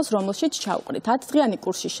ფეხსაცმელს, რომელშიც ჩავყრით. 10 დღიანი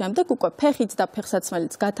კურსის შემდეგ უკვე ფეხიც და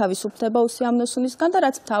ფეხსაცმელიც გათავისუფლდება უსიამოვნო სუნისგან და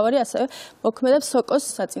რაც მთავარი, ასევე მოქმედებს სოკოს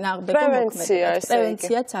საწინააღმდეგო მოქმედებას.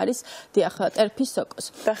 პრევენციაც არის დიახ, ტერფის სოკოს.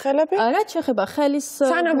 და ხელები? რაც შეეხება ხელის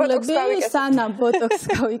სანამ ბოტოქს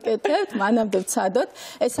გავიკეთებთ, მანამდე ვცადოთ.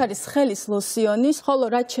 ეს არის ხელის ლოსიონის, ხოლო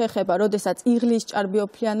რაც შეეხება, როდესაც იღლიის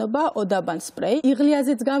ჭარბიოფლიანობა, ოდაბან სპრეი,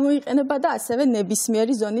 იღლიაზეც გამოიყენება და ასევე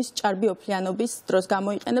ნებისმიერი ზონის ჭარბიოფლიანობის დროს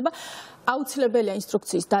გამოიყენება. აუცილებელია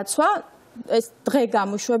ინსტრუქციის დაცვა, ეს დღე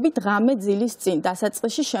გამოშვებით ღამე ძილის წინ,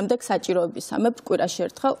 დასაწყისში შემდეგ საჭიროებისამებრ კვირაში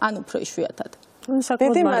ერთხელ, ან უფრო იშვიათად.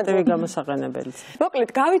 საკუთარ მარტივი გამოსაყენებელი. მოკლედ,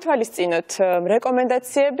 გავითვალისწინოთ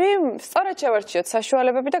რეკომენდაციები, სწორად შევარჩიოთ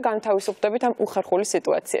საშუალებები და განთავისუფლდებით ამ უხერხული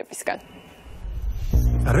სიტუაციებისგან.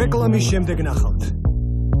 რეკლამის შემდეგ ნახავთ.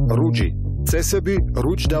 რუჯი წესები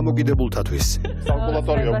რუჯ დამოკიდებულთათვის.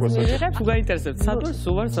 კალკულატორი აგვესაჭიროებს. თუ გაინტერესებთ სატურს,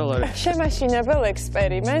 სულ არ სოლარი. შემაშინებელ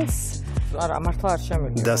ექსპერიმენტს არა, მართლა არ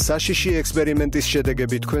შემიძლია. და საშიში ექსპერიმენტის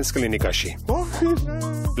შედეგები თქვენს კლინიკაში.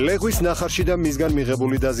 ლეგვის ნახარში და მისგან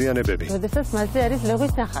მიღებული დაზიანებები. როდესაც მასზე არის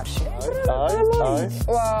ლეგვის ნახარში.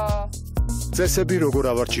 წესები როგორ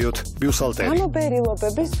ავარჩიოთ ბიუსალტერი.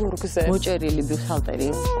 გამობერილობების ზურგზე. მოჭერილი ბიუსალტერი.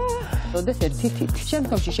 როდეს ერთი თით.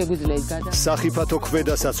 შემდგომში შეგვიძლია ის გადა. სახიფათო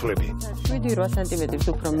ქვედასაცვლები. 7-8 სანტიმეტრს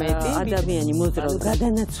უფრო მეტი ადამიანი მოძრავ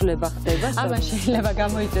გადანაცვლება ხდება. ამან შეიძლება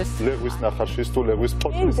გამოიწვიოს ლეგვის ნახარში თუ ლეგვის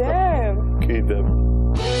ფოთლის კიდევ.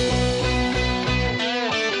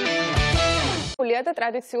 და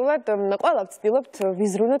ტრადიციულად ყველა ვცდილობთ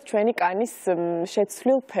ვიზრუნოთ ჩვენი კანის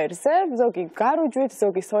შეცვლილ ფერზე, ზოგი გარუჯვით,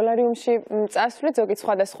 ზოგი სოლარიუმში წასვლით, ზოგი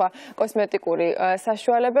სხვადასხვა კოსმეტიკური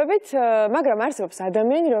საშუალებებით, მაგრამ არსებობს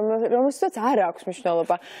ადამიანი, რომელსაც არ აქვს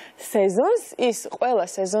მნიშვნელობა სეზონს, ის ყველა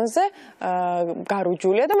სეზონზე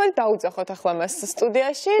გარუჯულია და მოდი დაუძახოთ ახლა მას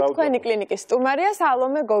სტუდიაში, თქვენი კლინიკის სტუმარია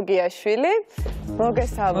სალომე გოგიაშვილი.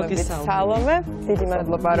 მოგესალმებით სალომე, დიდი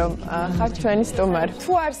მადლობა რომ ხართ ჩვენი სტუმარი.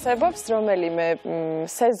 თუ არსებობს რომელიმე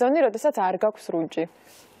სეზონი, როდესაც არ გაქვს რუჯი?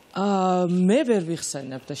 მე ვერ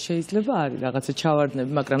ვიხსენებ და შეიძლება არის რაღაცა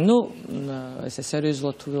ჩავარდნები, მაგრამ ნუ ესე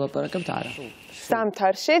სერიოზულად თუ ვილაპარაკებთ, არა.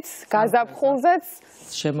 ზამთარშიც, გაზაფხულზეც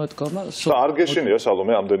შემოდგომა. არ გეშინია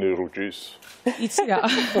სალომე ამდენი რუჯის? იცი რა.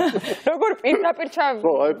 როგორ პირდაპირ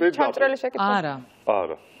ჩამჭრელი შეკითხვა?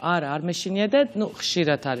 არა, არ მეშინია და ნუ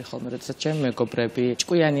ხშირად არის ხოლმე, როდესაც ჩემი მეგობრები,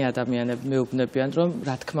 ჭკვიანი ადამიანები მეუბნებიან, რომ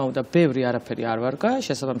რა თქმა უნდა, ბევრი არაფერი არ ვარგა,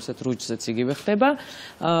 შესაბამისად რუჯზეც იგივე ხდება.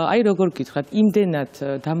 აი როგორ გითხრათ, იმდენად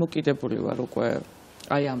დამოკიდებული ვარ უკვე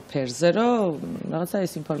აი ამ ფერზე, რომ რაღაცა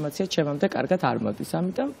ეს ინფორმაცია ჩემამდე კარგად არ მოდის,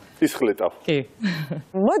 ამიტომ ისხლეტავ. კი.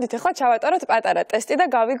 მოდით ახლა ჩავატაროთ პატარა ტესტი და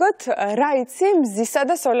გავიგოთ რა იცი მზისა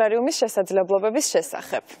და სოლარიუმის შესაძლებლობების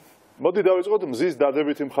შესახებ. მოდი დავიწყოთ მზის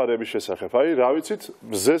დადებითი მხარეების შესახებ. აი, რა ვიცით,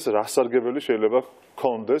 მზეს რა სარგებელი შეიძლება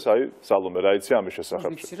გქონდეს, აი, სალომე, რა იცი ამის შესახებ?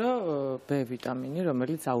 ვიცი, რომ B ვიტამინი,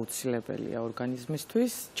 რომელიც აუცილებელია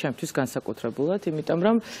ორგანიზმისთვის, ჩემთვის განსაკუთრებულად, იმიტომ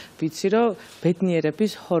რომ ვიცი, რომ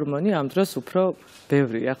ბედნიერების ჰორმონი ამ დროს უფრო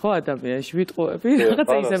ბევრია, ხო, ადამიანში ვიტყუები,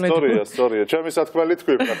 რაღაცა ისე მეტყვი. სწორია, ჩემი სათქმელი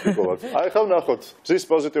თქვი პრაქტიკულად. აი, ხა ვნახოთ, მზის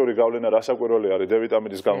პოზიტიური გავლენა რა საკვირველი არის D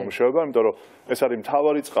ვიტამინის გამომშვება, იმიტომ რომ ეს არის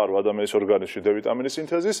მთავარი წყარო ადამიანის ორგანიზმში D ვიტამინის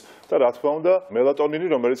სინთეზის და რა თქმა უნდა, მელატონინი,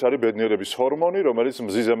 რომელიც არის ბედნიერების ჰორმონი, რომელიც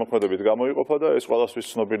მზის ზემოქმედებით გამოიყოფა და ეს ყველასთვის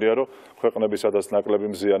ცნობილია, რომ ქვეყნები, სადაც ნაკლები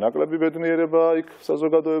მზია, ნაკლები ბედნიერება იქ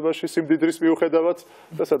საზოგადოებაში სიმდიდრის მიუხედავად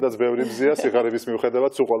და სადაც ბევრი მზია, სიღარიბის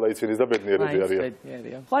მიუხედავად, სულ ყველა იცის და ბედნიერები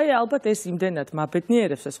არიან. ხო, აი, ალბათ ეს იმდენად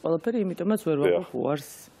მაბედნიერებს ეს ყველაფერი, იმიტომაც ვერ ვაყოფ უარს.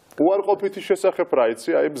 უარყოფითი შესახებ რა იცი,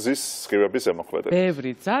 აი მზის სხივების ზემოქმედება.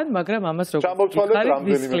 ბევრი ძალიან, მაგრამ ამას როგორ ჩამოთვალეთ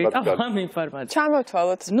რამდენიმე მათგანი. ამ ინფორმაცია.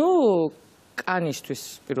 ჩამოთვალოთ. ნუ კანისთვის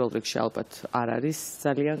პირველ რიგში ალბათ არ არის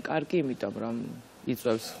ძალიან კარგი, იმიტომ რომ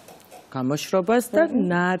იწვევს გამოშრობას და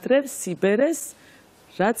ნაადრევს სიბერეს,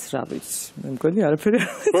 რაც რა ვიცი. მე მგონი არაფერი.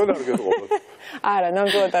 თქვენ არ გეტყობათ. არა,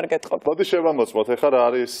 ნამდვილად არ გეტყობ. მოდი შევამოწმოთ, ეხლა რა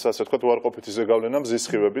არის, ასე ვთქვათ, უარყოფითი ზეგავლენა მზის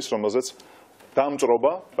სხივების, რომელზეც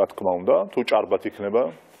დამწრობა, რა თქმა უნდა, თუ ჭარბად იქნება,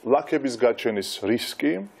 ლაქების გაჩენის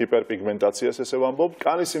რისკი, ჰიპერპიგმენტაციას ესე ვამბობ,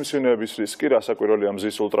 კანის სიმსივნეების რისკი, რასაკვირველია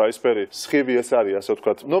მზის ულტრაისფერი, სხივი ეს არის, ასე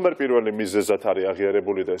ვთქვათ, ნომერ პირველი მიზეზად არის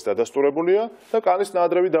აღიარებული და ეს დადასტურებულია და კანის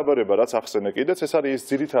ნაადრევი დაბარება, რაც ახსენე კიდეც, ეს არის ის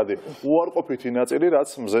ძირითადი უარყოფითი ნაწილი, რაც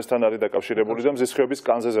მზესთან არის დაკავშირებული და მზის სხივების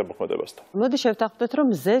კანზე ზემოქმედებასთან. მოდი შევთანხმდეთ, რომ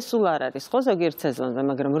მზე სულ არ არის, ხო, ზოგიერთ სეზონზე,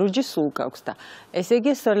 მაგრამ რუჯი სულ გაქვს და ესე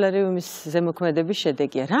იგი სოლარიუმის ზემოქმედების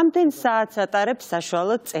შედეგია. რამდენ საათს ატარებს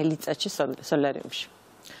საშუალოდ წელიწადში სოლარიუმში?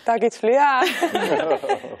 დაგიცვლია?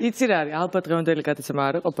 იცი რა არის, ალბათ დღევანდელი გადაცემა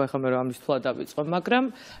არ იყო, ახლა მე რომ ამის თვალ დავიწყო, მაგრამ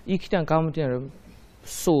იქიდან გამომდინარე რომ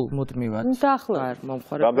სულ მუდმივად არ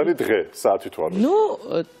მომხმარებელია. რამდენი დღე საათი თუ არის? ნუ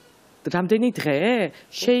რამდენი დღე?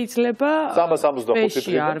 შეიძლება 365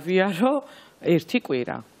 დღე არ ვიარო, ერთი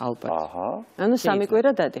კვირა ალბათ. აჰა. ანუ სამი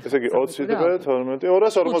კვირა დადი. ესე იგი 20 დღე, 12,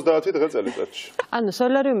 250 დღე წელიწადში. ანუ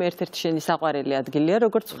სოლარიუმი ერთ-ერთი შენი საყვარელი ადგილია,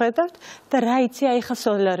 როგორც ხედავთ და რა იცი აი ხა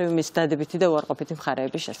სოლარიუმის დადებითი და უარყოფითი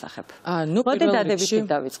მხარეების შესახებ. ნუ მოდი დადებითი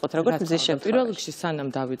დავიწყოთ, როგორც მზის შემთხვევაში. პირველ რიგში სანამ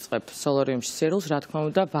დავიწყებ სოლარიუმში სერილს, რა თქმა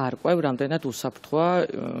უნდა, ვარკვევ რამდენად უსაფრთხოა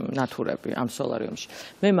ნათურები ამ სოლარიუმში.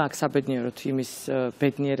 მე მაქვს საბედნიეროდ იმის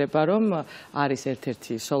ბედნიერება, რომ არის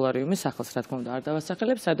ერთ-ერთი სოლარიუმი, სახელს რა თქმა უნდა არ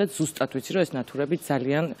დავასახელებ, სადაც ზუსტად ვიცი, რომ ნათურები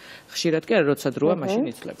ძალიან ხშირად კი არა, როცა დროა, მაშინ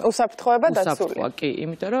იცლება. უსაფრთხოება დაცული. უსაფრთხოა, კი,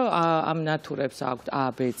 იმიტომ რომ ამ ნათურებს აქვთ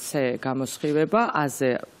A, B, C გამოსხივება, A-ზე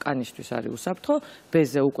კანისთვის არის უსაფრთხო,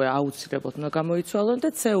 B-ზე უკვე აუცილებლად უნდა გამოიცვალონ და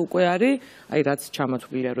C უკვე არის, აი რაც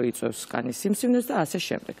ჩამოთვლილია, რომ იწვევს კანის სიმსივნეს და ასე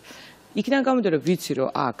შემდეგ. იქიდან გამომდინარე, რომ ვიცი, რომ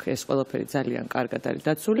აქ ეს ყველაფერი ძალიან კარგად არის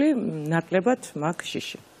დაცული, ნაკლებად მაქვს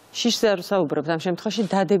შიში. შიშზე არ ვსაუბრობთ ამ შემთხვევაში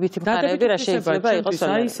დადებითი მხარეები რა შეიძლება იყოს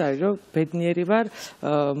სოლარიუმი. ის არის რომ ბედნიერი ვარ,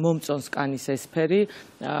 მომწონს კანის ესფერი.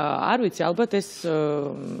 არ ვიცი, ალბათ ეს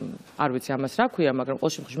არ ვიცი ამას რა ქვია, მაგრამ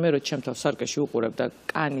ყოველ შემთხვევაში მე რო ჩემ თავს სარკეში უყურებ და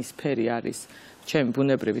კანის ფერი არის ჩემი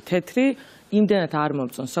ბუნებრივი თეთრი, იმდენად არ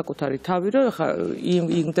მომწონს საკუთარი თავი, რომ ხა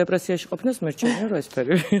იმ დეპრესიაში ყოფნას მერჩენია რომ ეს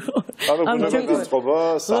ფერი ვიყო. ანუ ბუნებრივი წყობა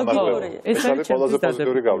სამაგრებო. ეს არის ყველაზე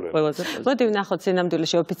პოზიტიური გავლენა. მოდი ვნახოთ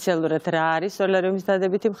სინამდვილეში ოფიციალურად რა არის სოლარიუმის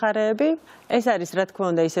დადებითი მხარეები. ეს არის რა თქმა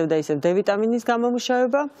უნდა ისევ და ისევ D ვიტამინის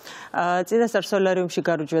გამომუშავება. წინასწარ სოლარიუმში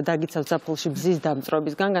გარუჯვა დაგიცავთ ზაფხულში მზის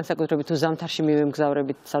დამწრობისგან, განსაკუთრებით თუ ზამთარში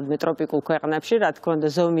მივემგზავრებით სადმე ტროპიკულ ქვეყნებში, რა თქმა უნდა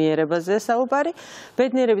ზომიერებაზე საუბარი.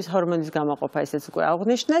 ბედნიერების ჰორმონის გამოყოფა ისეც უკვე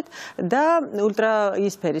აღვნიშნეთ და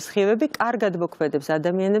ულტრაისფერის სხივები კარგად მოქმედებს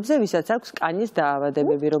ადამიანებზე, ვისაც აქვს კანის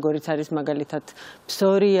დაავადებები, როგორიც არის მაგალითად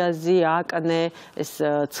ფსორიაზი, აკნე, ეს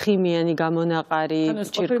ცხიმიანი გამონაყარი,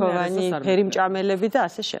 ჭირქოვანი, ფერიმჭამელები და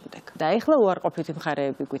ასე შემდეგ. და ეხლა უარყოფითი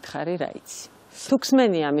მხარეები გითხარი რა იცი. თუ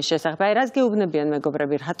ხსმენი ამის შესახებ, აი რას გეუბნებიან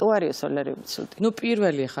მეგობრები, რატო არის სოლარიუმი ცუდი? ნუ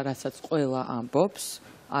პირველი ხა რასაც ყველა ამბობს,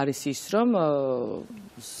 არის ის, რომ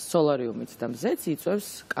სოლარიუმიც და მზეც იწვევს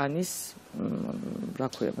კანის რა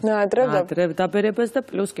ქვია, ნაადრევ დაბერებას და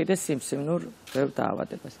პლუს კიდე სიმსივნურ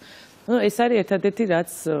დაავადებას. ნუ ეს არის ერთადერთი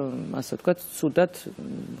რაც ასე ვთქვათ, ცუდად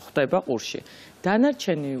ხდება ყურში.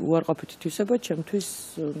 დანარჩენი უარყოფითი თვისება ჩემთვის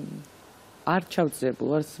არ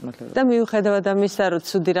ჩავძებულვარ სიმართლე. და მიუხედავად ამისა, რომ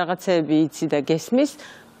ცუდი რაღაცეები იცი და გესმის,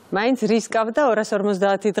 მაინც რისკავ და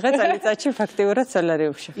 250 დღე წელიწადში ფაქტიურად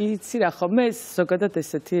სოლარიუმში. იცი რა ხო, მე ზოგადად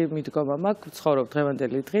ესეთი მიდგომა მაქვს, ცხოვრობ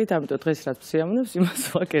დღევანდელი დღით, ამიტომ დღეს რაც სიამოვნებს, იმას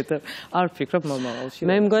ვაკეთებ. არ ვფიქრობ მომავალში.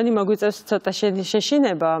 მე მგონი მოგვიწევს ცოტა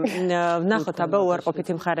შეშინება, ვნახოთ აბა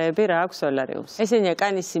უარყოფითი მხარეები რა აქვს სოლარიუმს. ესენია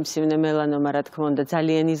კანის სიმსივნე, მელანომა, რა თქმა უნდა,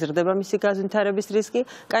 ძალიან იზრდება მისი გაზვინთარების რისკი,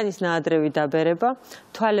 კანის ნაადრევი დაბერება,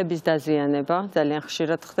 თვალების დაზიანება ძალიან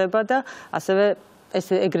ხშირად ხდება და ასევე ეს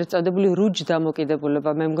ეგრეთ წოდებული რუჯ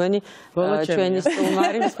დამოკიდებულება, მე მგონი ჩვენი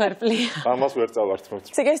სტუმარი მსხვერპლია. ამას ვერ წავართმევთ.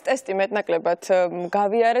 ეს ტესტი მეტნაკლებად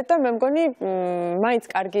გავიარეთ და მე მგონი მაინც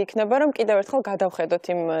კარგი იქნება, რომ კიდევ ერთხელ გადავხედოთ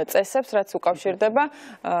იმ წესებს, რაც უკავშირდება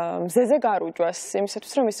მზეზე გარუჯვას,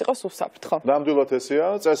 იმისათვის რომ ის იყოს უსაფრთხო. ნამდვილად ესეა,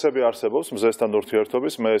 წესები არსებობს მზესთან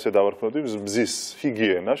ურთიერთობის, მე ესე დავარქმევდი მზის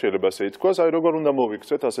ჰიგიენა, შეიძლება ასე ითქვას, აი როგორ უნდა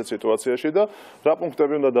მოვიქცეთ ასეთ სიტუაციაში და რა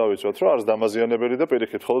პუნქტები უნდა დავიცვათ, რომ არც დამაზიანებელი და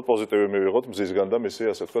პირიქით მხოლოდ პოზიტივი მივიღოთ მზისგან და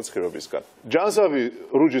მისი ასე ვთქვათ სხივებისგან. ჯანსავი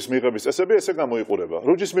რუჯის მიღების წესები ესე გამოიყურება.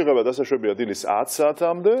 რუჯის მიღება დასაშვებია დილის 10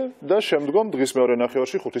 საათამდე და შემდგომ დღის მეორე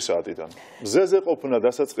ნახევარში 5 საათიდან. მზეზე ყოფნა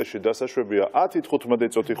დასაწყისში დასაშვებია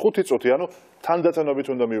 10-15 წუთი, 5 წუთი, ანუ თანდათანობით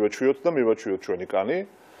უნდა მივაჩვიოთ და მივაჩვიოთ ჩვენი კანი.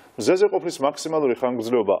 მზეზე ყოფნის მაქსიმალური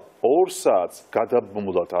ხანგრძლივობა 2 საათს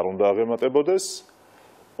გადაბმულად არ უნდა აღემატებოდეს.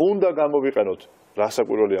 უნდა გამოვიყენოთ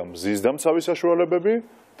რასაკვირველია მზის დამცავი საშუალებები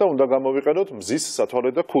და უნდა გამოვიყენოთ მზის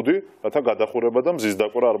სათვალე და ქუდი, რათა გადახურება და მზის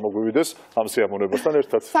დაკვირა არ მოგვივიდეს ამ სიამოვნებასთან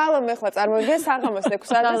ერთად. სალომე ახლა წარმოვიდგინე საღამოს 6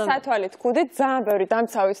 საათზე სათვალით ქუდით ძალიან ბევრი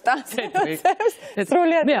დამცავით სტანსებს.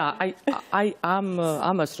 სრულიად მე აი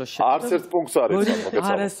ამას რო შევ. არც ერთ პუნქტს არ იცნობ.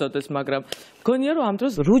 არასოდეს, მაგრამ გონია რომ ამ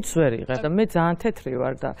დროს რუჯს ვერ იღებ და მე ძალიან თეთრი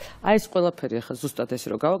ვარ და აი ეს ყველაფერი ახლა ზუსტად ესე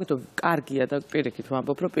რომ გავაკეთო, კარგია და პირიქით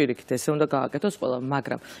ვამბობ რომ პირიქით ესე უნდა გავაკეთოს ყველა,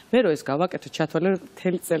 მაგრამ მე რო ეს გავაკეთო ჩათვალე რომ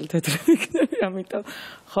მთელი წელი თეთრი იქნები, ამიტომ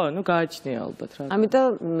ხო, ნუ გააჩნია ალბათ რა.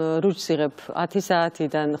 ამიტომ რუჯს იღებ 10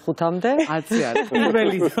 საათიდან 5-მდე. 10 არის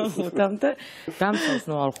პირველიდან 5-მდე. დამცავს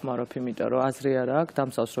ნუ არ ხმარობ, იმიტომ რომ აზრი არ აქვს,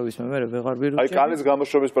 დამცავს რო ვისმე მე ვეღარ ვირუჯები. აი კანის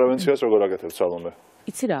გამოშვების პრევენციას როგორ აკეთებ სალომე?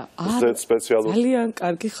 იცი რა, ძალიან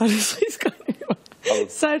კარგი ხარისხის კანი.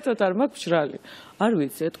 საერთოდ არ მაქვს მშრალი. არ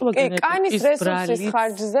ვიცი, ეთქობა გენეტიკის კანის რესურსის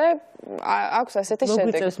ხარჯზე აქვს ასეთი შედეგი.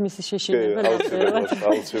 მოგვიწევს მისი შეშინება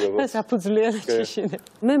აუცილებლად. საფუძვლიანი შეშინება.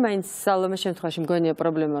 მე მაინც სალომეს შემთხვევაში მგონია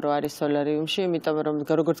პრობლემა რო არის სოლარიუმში, იმიტომ რომ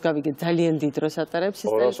როგორც გავიგე ძალიან დიდ დროს ატარებს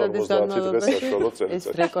სისტემის განმავლობაში. ეს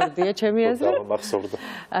რეკორდია ჩემი აზრით.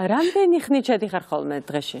 რამდენი ხნით შედიხარ ხოლმე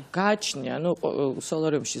დღეში? გააჩნია, ნუ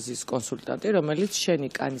სოლარიუმში ზის კონსულტანტი, რომელიც შენი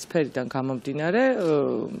კანის ფერიდან გამომდინარე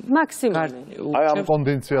მაქსიმუმი. აი ამ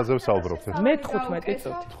კონდენციაზე ვსაუბრობთ. მე 15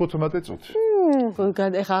 წუთი. 15 წუთი.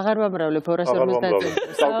 ეხა აღარ ვამრავლებ 250 წუთი.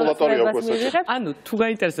 კალკულატორი აქვს. ანუ თუ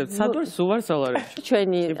გაინტერესებთ, სად ვარ, სულ ვარ სოლარიუმში.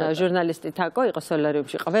 ჩვენი ჟურნალისტი თაკო იყო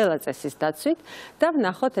სოლარიუმში ყველა წესის დაცვით და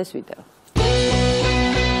ვნახოთ ეს ვიდეო.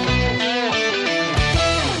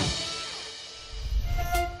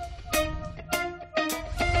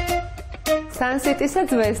 სანსიტისა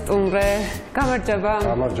ძვესტუმრე. გამარჯობა.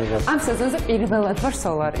 გამარჯობა. ამ სეზონზე პირველად ვარ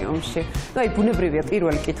სოლარიუმში. ნუ აი ბუნებრივია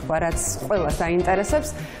პირველი კითხვა, რაც ყველას აინტერესებს,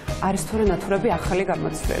 არის თუ რა ნათურები ახალი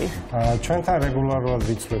გამოცვლილი? ჩვენთან რეგულარულად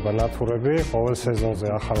იცვლება ნათურები, ყოველ სეზონზე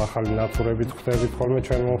ახალ-ახალი ნათურებით ხვდებით ხოლმე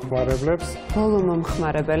ჩვენ მომხმარებლებს. ბოლო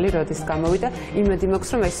მომხმარებელი როდის გამოვიდა, იმედი მაქვს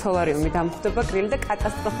რომ ეს სოლარიუმი დამხვდება გრილი და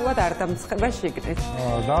კატასტროფულად არ დამცხება შიგნით.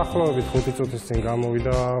 დაახლოებით 5 წუთის წინ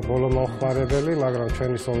გამოვიდა ბოლო მომხმარებელი, მაგრამ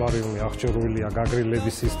ჩვენი სოლარიუმი აღჭურვილია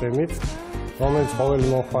გაგრილების სისტემით, რომელიც ყოველი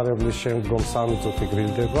მომხმარებლის შემდგომ 3 წუთი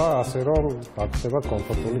გრილდება, ასე რომ გახდება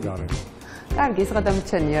კომფორტული გარემო. კარგი, ის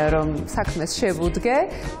გადამრჩენია რომ საქმეს შევუდგე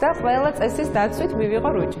და ყველა წესის დაცვით მივიღო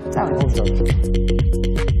რუჯი.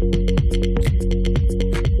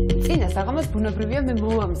 წინა საღამოს ბუნებრივია მე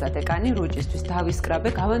მოვამზადე კანი რუჯისთვის, დავისკრაბე,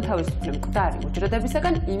 გავანთავისუფლე მკვდარი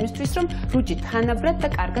უჯრედებისაგან იმისთვის, რომ რუჯი თანაბრად და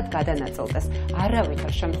კარგად გადანაწილდეს.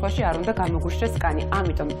 არავითარ შემთხვევაში არ უნდა გამოგუშრეს კანი,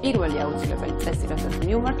 ამიტომ პირველი აუცილებელი წესი, რასაც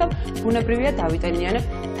მივმართავ, ბუნებრივია დავიტენიანებ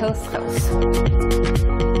თელს ხელს.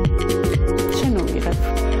 შენ უმიღებ.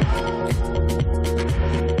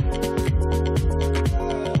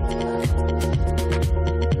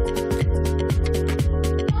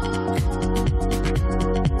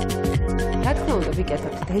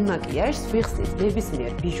 ვიკეთებთ დემაკიაჟს, ვიხსნით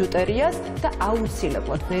ნებისმიერ ბიჟუტერიას და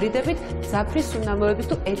აუცილებლად ვერიდებით ზაფრის უნამოების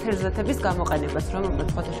თუ ეთერზეთების გამოყენებას, რომელსაც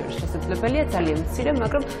ფოტოშორის შესაძლებელია ძალიან მცირე,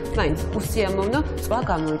 მაგრამ მაინც უსიამოვნო წვა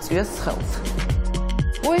გამოიწვიოს ხელს.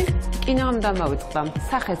 უი, კინაღამ დამავიწყდა.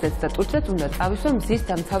 სახეზეც და ტურცეც უნდა წავისვა მზის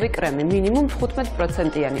დამცავი კრემი, მინიმუმ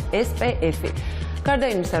 15%-იანი SPF-ი. გარდა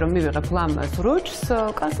იმისა, რომ მივიღებ ლამაზ რუჯს,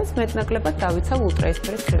 კანსაც მეტნაკლებად დავიცავ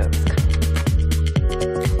ულტრაისფრის ცივებისგან.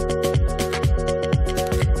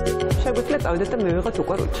 შეგვიძლია წავიდეთ და მივიღოთ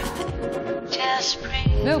უკვე რუჯი.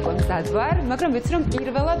 მე უკვე მზად ვარ, მაგრამ ვიცი რომ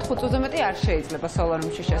პირველად 5 წუთზე მეტი არ შეიძლება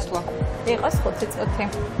სოლარიუმში შესვლა. იყოს 5 წუთი.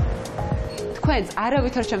 თქვენს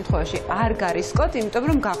არავითარ შემთხვევაში არ გარისკოთ, იმიტომ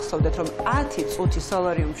რომ გახსოვდეთ რომ 10 წუთი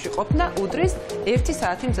სოლარიუმში ყოფნა უდრის 1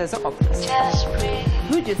 საათი მზეზე ყოფნას.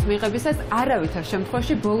 რუჯის მიღებისას არავითარ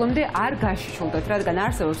შემთხვევაში ბოლომდე არ გაშიშულდეთ, რადგან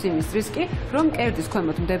არსებობს იმის რისკი, რომ კერდის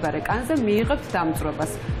ქვემოთ მდებარე კანზე მიიღებთ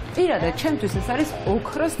დამწვრობას. პირადად ჩემთვის ეს არის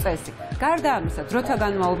ოქროს წესი. გარდა ამისა, დროთა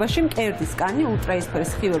განმავლობაში მკერდის კანი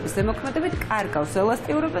ულტრაისფრის სხივების ზემოქმედებით კარგავს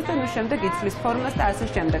ელასტიურობას და მის შემდეგ იცვლის ფორმას და ასე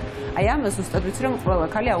შემდეგ. აი ამას ზუსტად ვიცი რომ ყველა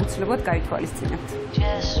ქალი აუცილებლად გაითვალისწინებთ.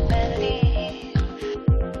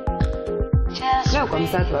 მე უკვე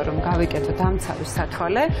მზად ვარ რომ გავიკეთო დამცავის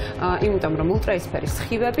სათვალე, იმიტომ რომ ულტრაისფერის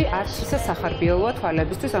სხივები არც ისე სახარბიელოა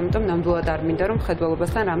თვალებისთვის, ამიტომ ნამდვილად არ მინდა რომ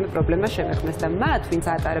მხედველობასთან რამე პრობლემა შემექმნეს და მათ, ვინც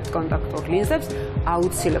ატარებთ კონტაქტურ ლინზებს,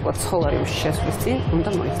 აუცილებლად სოლარიუმში შესვლის წინ უნდა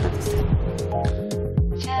მოიცნათ ისე.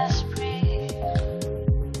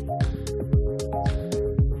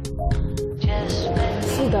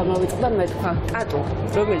 დამავიწყდა მე თქვა ტატუ,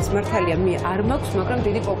 რომელიც მართალია მე არ მაქვს, მაგრამ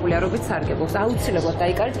დიდი პოპულარობით სარგებლობს. აუცილებლად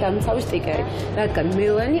დაიკარით დამცავის სტიკერი, რადგან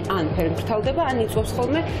მელანი ან ფერმფრთალდება, ან იწვევს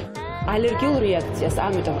ხოლმე ალერგიულ რეაქციას,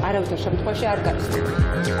 ამიტომ არავითარ შემთხვევაში არ გარისკოთ.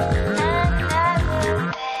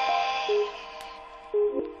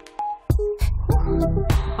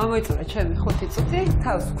 ამ გამოიწურა ჩემი 5 წუთი,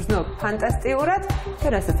 თავს გრძნობ ფანტასტიურად და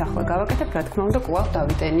რასაც ახლა გავაკეთებ, რა თქმა უნდა, კვლავ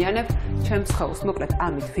დავიტენიანებ ჩემს სხეულს. მოკლედ,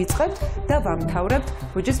 ამით ვიწყებთ და ვამთავრებთ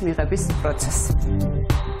ბუჯის მიღების პროცესს.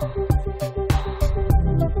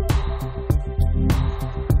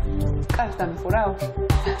 კარგ დამიხურავ?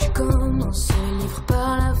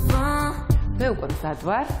 მე უკვე მზად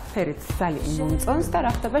ვარ, ფერიც ძალიან მომწონს და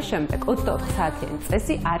რა ხდება შემდეგ? 24 საათიანი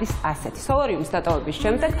წესი არის ასეთი. სოლარიუმის დატოვების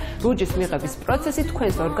შემდეგ ბუჯის მიღების პროცესი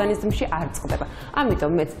თქვენს ორგანიზმში არ წყდება.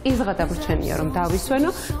 ამიტომ მეც იზღა დაბრჩენია რომ დავისვენო,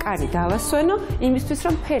 კარი დავასვენო, იმისთვის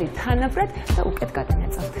რომ ფერი თანაბრად და უკეთ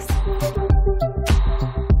გადანაწილდეს.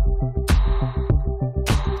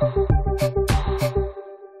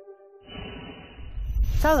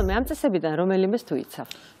 სალომე, ამ წესებიდან რომელიმეს თუ იცავ?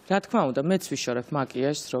 რა თქმა უნდა, მეც ვიშორებ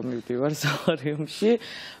მაკიაჟს, რომ მივდივარ სოლარიუმში.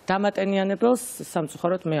 დამატენიანებელს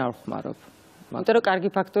სამწუხაროდ მე არ ვხმარობ. იმიტომ რომ კარგი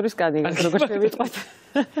ფაქტურის კადინგ როგორ შევიტყვეთ.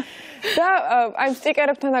 და აი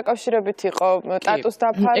სტიკერებთან დაკავშირებით იყო ტატუს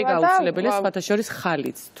დაფარვა და ეგ აუცილებელია სხვათა შორის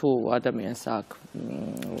ხალიც თუ ადამიანს აქვს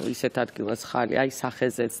ისეთ ადგილას ხალი, აი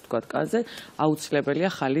სახეზეც თქვა კანზე, აუცილებელია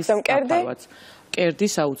ხალის დაფარვაც.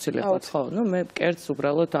 კერდის აუცილებლად, ხო? ნუ მე კერდს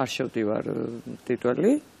უბრალოდ არ შევდივარ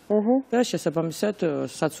ტიტველი და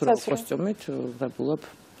შესაბამისად საცურაო კოსტიუმით ვღებულობ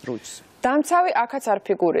რუჩს. დამცავი აქაც არ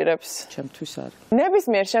ფიგურირებს. ჩემთვის არ.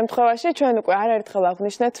 ნებისმიერ შემთხვევაში ჩვენ უკვე არაერთხელ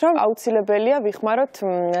აღვნიშნეთ, რომ აუცილებელია ვიხმაროთ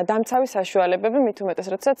დამცავი საშუალებები, მით უმეტეს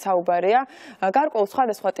როდესაც საუბარია გარკვეულ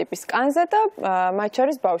სხვადასხვა ტიპის კანზე და მათ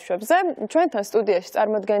შორის ბავშვებზე. ჩვენთან სტუდიაში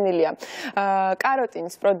წარმოდგენილია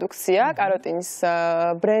კაროტინის პროდუქცია, კაროტინის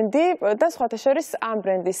ბრენდი და სხვათა შორის ამ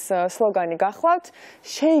ბრენდის სლოგანი გახლავთ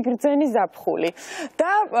შეიგრძენი ზაფხული.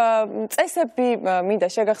 და წესები მინდა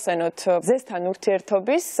შეგახსენოთ ზესთან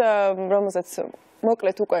ურთიერთობის, რომელზეც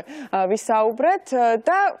მოკლედ უკვე ვისაუბრეთ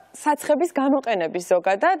და საცხების გამოყენების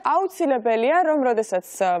ზოგადად აუცილებელია რომ როდესაც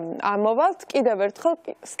ამოვალთ კიდევ ერთხელ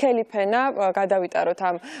სქელი ფენა გადავიტაროთ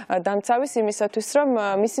ამ დამცავის იმისათვის რომ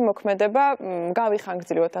მისი მოქმედება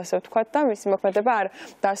გავიხანგრძლივოთ ასე ვთქვათ და მისი მოქმედება არ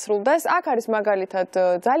დასრულდეს. აქ არის მაგალითად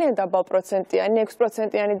ძალიან დაბალ პროცენტიანი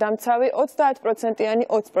 6%-იანი დამცავი, 30%-იანი,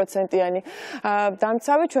 20%-იანი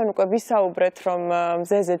დამცავი. ჩვენ უკვე ვისაუბრეთ რომ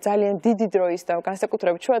მზეზე ძალიან დიდი დროის და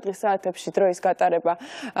განსაკუთრებით შუადღის საათებში დროის გატარება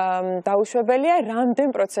დაუშვებელია, რამდენ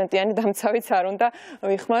პროცენტიანი დამცავიც არ უნდა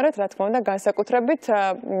ვიხმაროთ, რა თქმა უნდა, განსაკუთრებით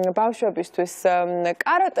ბავშვებისთვის.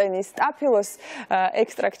 კაროტინის სტაფილოს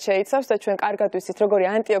ექსტრაქტ შეიცავს და ჩვენ კარგად ვიცით, როგორი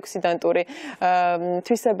ანტიოქსიდანტური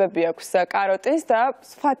თვისებები აქვს კაროტინს და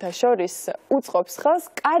სხვათა შორის უწყობს ხელს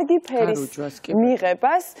კარგი ფერის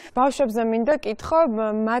მიღებას. ბავშვებზე მინდა კითხო,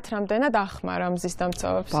 მათ რამდენად ახმარა მზის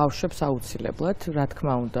დამცავებს? ბავშვებს აუცილებლად, რა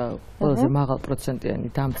თქმა უნდა, ყველაზე მაღალ პროცენტიანი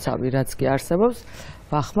დამცავი რაც კი არსებობს,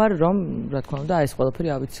 ვახმარ რომ რა თქმა უნდა ეს ყველაფერი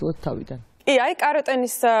ავიცილოთ თავიდან. აი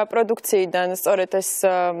კაროტინის პროდუქციიდან სწორედ ეს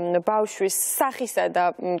ბავშვის სახისა და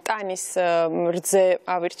ტანის რძე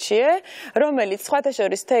ავირჩიე, რომელიც სხვათა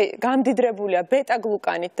შორის გამდიდრებულია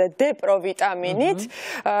ბეტა-გლუკანით და დ-პროვიტამინით,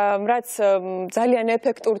 რაც ძალიან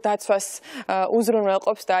ეფექტურ დაცვას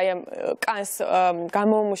უზრუნველყოფს და აი ამ კანს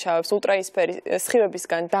გამოუმუშავებს ულტრაისფერი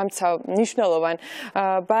სხივებისგან დამცავ მნიშვნელოვან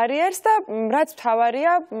ბარიერს და რაც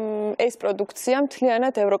მთავარია ეს პროდუქცია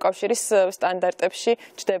მთლიანად ევროკავშირის სტანდარტებში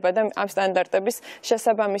ჯდება და ამ სტანდარტების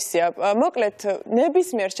შესაბამისია. მოკლედ,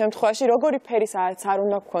 ნებისმიერ შემთხვევაში როგორი ფერისაა არ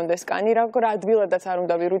უნდა გქონდეს კანი, როგორ ადვილადაც არ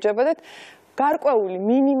უნდა ვირუჯებოდეთ, გარკვეული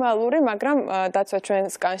მინიმალური, მაგრამ დაცვა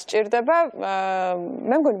ჩვენს კანს სჭირდება.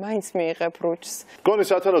 მე მგონი მაინც მიიღებ რუჩს. მგონი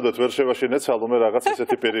სათანადოდ ვერ შევაშინეთ სალომე რაღაც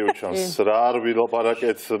ისეთი პერიოდი ჩანს. რა არ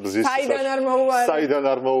ვილაპარაკეთ მზის საიდან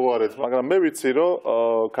არ მოუვარეთ, მაგრამ მე ვიცი რომ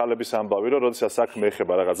ქალების ამბავი რომ როდესაც საქმე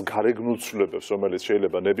ეხება რაღაც გარეგნულ ცვლილებებს, რომელიც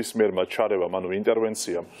შეიძლება ნებისმიერმა ჩარევამ, ანუ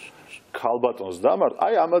ინტერვენციამ ქალბატონს დამართ,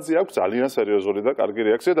 აი ამაზე აქვს ძალიან სერიოზული და კარგი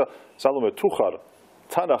რეაქცია და სალომე თუ ხარ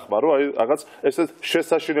თან ახმარო, აი რაღაც ესეთ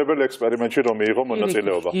შესაშინებელ ექსპერიმენტში რომ მიიღო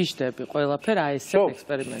მონაწილეობა. გიждები ყველაფერ აი ესეთ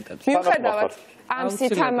ექსპერიმენტებში. მიუხედავად ამ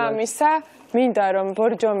სითამამისა, მინდა რომ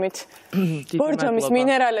ბორჯომის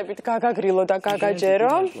მინერალებით გაგაგრილო და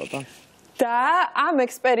გაგაჯერო. და ამ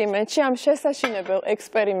ექსპერიმენტში, ამ შესაშინებელ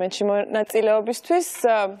ექსპერიმენტში მონაწილეობისთვის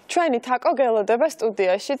ჩვენი თაკო გელოდება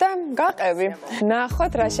სტუდიაში და გაყევი.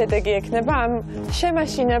 ნახოთ რა შედეგი ექნება ამ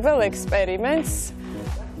შემაშინებელ ექსპერიმენტს.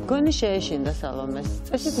 მგონი შეეშინდა სალომეს.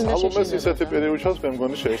 წესით უნდა შეეშინდა. სალომეს ისეთი პერიოდი ჩანს, მე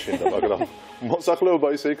მგონი შეეშინდა, მაგრამ მოსახლეობა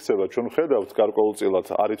ისე იქცევა, ჩვენ ხედავთ გარკვეულწილად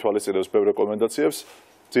არ ითვალისწინებს ბევრ რეკომენდაციებს,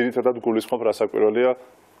 ძირითადად გულისხმობ რა საკვირველია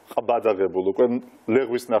ყბადაღებულ უკვე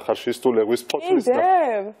ლეგვის ნახარშის თუ ლეგვის ფოთლის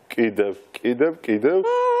კიდევ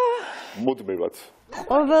მუდმივად.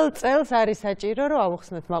 ყოველ წელს არის საჭირო რომ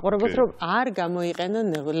ავუხსნათ მაყურებელს რომ არ გამოიყენონ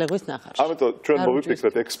ლეგვის ნახარში. ამიტომ ჩვენ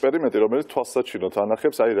მოვიფიქრეთ ექსპერიმენტი, რომელიც თვალსაჩინოდ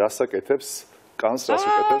ანახებს, აი რას აკეთებს კანს რას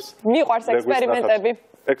უკეთებს? მიყვარს ექსპერიმენტები.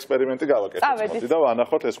 ექსპერიმენტი გავაკეთეთ და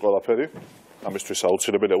ვანახოთ ეს ყველაფერი. ამისთვის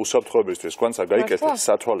აუცილებელია უსაფრთხოებისთვის, კვანცა გაიკეთეთ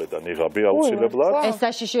სათვალე და ნიღაბი აუცილებლად. ეს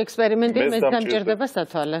საშიში ექსპერიმენტი მეც დამჭირდება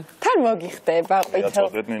სათვალე. თან მოგიხდება ყვითელ.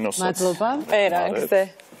 მადლობა. პერანგზე.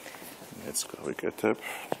 მეც გავიკეთებ.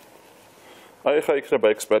 აი ხა იქნება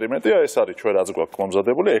ექსპერიმენტი, ეს არის ჩვენ რაც გვაქვს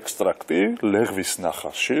მომზადებული ექსტრაქტი ლეღვის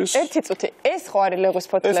ნახარშის. ერთი წუთი, ეს ხო არის ლეღვის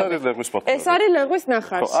ფოთლები? ეს არის ლეღვის ფოთლები. ეს არის ლეღვის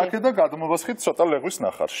ნახარში. აქედან გადმოვასხით ცოტა ლეღვის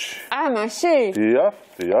ნახარში. ამაში? დიახ,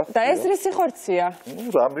 დიახ. და ეს რისი ხორცია?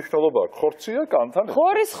 რა მნიშვნელობა აქვს? ხორცია კანთან?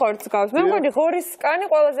 ღორის ხორცს გავს. მე მგონი ღორის კანი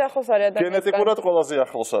ყველაზე ახლოს არის ადამიანთან. გენეტიკურად ყველაზე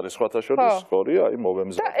ახლოს არის სხვათა შორის ღორი, აი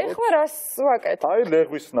მოვემზადოთ. და ეხლა რას ვაკეთებ? აი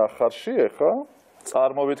ლეღვის ნახარში ეხა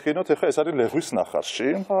წარმოვიდგინოთ, ეხა ეს არის ლეღვის ნახარში.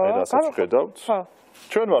 აი რასაც ვხედავთ.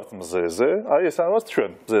 ჩვენ ვართ მზეზე, აი ეს არის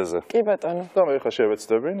ჩვენ მზეზე. კი ბატონო. და მე ეხა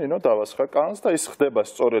შევეცდები, ნინო, დავასხა კანს და ის ხდება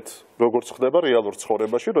სწორედ როგორც ხდება რეალურ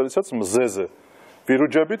ცხოვრებაში, როდესაც მზეზე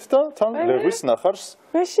ვირუჯებით და თან ლეღვის ნახარს.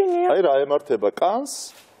 მეშინია. აი რა ემართება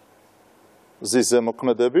კანს მზის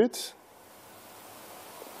ზემოქმედებით.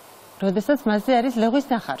 როდესაც მასზე არის ლეღვის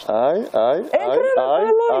ნახარში. აი.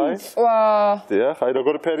 ვა. დიახ, აი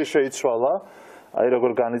როგორი ფერი შეიცვალა. აი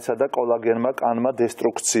როგორ განიცადა კოლაგენმა კანმა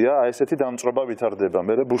დესტრუქცია, აი ესეთი დამწრობა ვითარდება.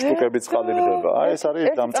 მე ბუშტუკებით წყალიბდება. აი ეს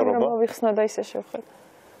არის დამწრობა. ეს მოვიხსნა და ისე შევხედე.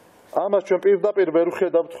 ამას ჩვენ პირდაპირ ვერ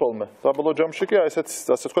ვხედავთ ხოლმე. საბოლოო ჯამში კი აი ესეთი,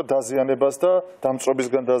 ასე ვთქვათ, დაზიანებას და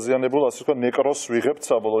დამწრობისგან დაზიანებულ, ასე ვთქვათ, ნეკროს ვიღებთ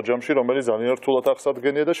საბოლოო ჯამში, რომელიც ძალიან რთულად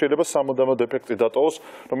აღსადგენია და შეიძლება სამუდამოდ ეფექტი დატოვოს,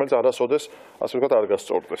 რომელიც არასოდეს, ასე ვთქვათ, არ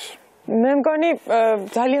გასწორდეს. მე მგონი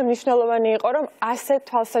ძალიან მნიშვნელოვანი იყო, რომ ასე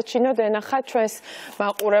თვალსაჩინოდ ენახა ჩვენს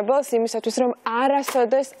მაყურებელს იმისათვის, რომ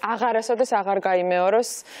აღარასოდეს აღარ გაიმეოროს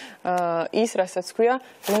ის, რასაც ქვია,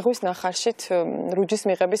 ლეღვის ნახარშით რუჯის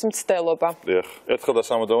მიღების მცდელობა. დიახ, ერთხელ და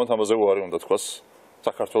სამუდამოდ ამაზე უარი უნდა თქვას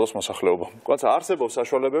საქართველოს მოსახლეობამ. კვანცა არსებობს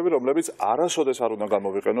საშუალებები, რომლებიც არასოდეს არ უნდა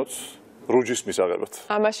გამოვიყენოთ რუჯის მისაღებად.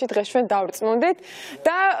 ამაში დღეს ჩვენ დავწმუნდით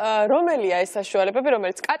და რომელია ეს საშუალებები,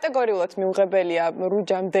 რომელიც კატეგორიულად მიუღებელია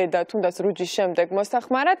რუჯამდე და თუნდაც რუჯის შემდეგ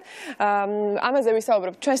მოსახმარად. ამაზე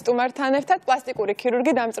ვისაუბრებთ ჩვენ სტუმართან ერთად. პლასტიკური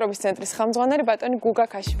ქირურგი დამწრობის ცენტრის ხელმძღვანელი ბატონი გუგა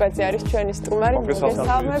ქაშიბაძე არის ჩვენი სტუმარი.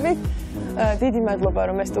 მოგესალმებით. დიდი მადლობა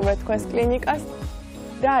რომ ესტუმრეთ თქვენს კლინიკას.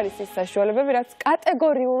 რა არის ის საშუალებები, რაც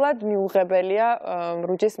კატეგორიულად მიუღებელია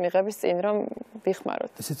რუჯის მიღების წინ რომ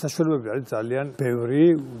ვიხმაროთ? ესეთ საშუალებები არის ძალიან ბევრი,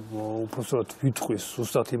 უпростоრად ვიტყვის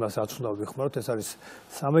ზუსტად იმას რაც უნდა ვიხმაროთ. ეს არის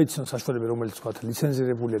სამედიცინო საშუალებები, რომელიც თქვათ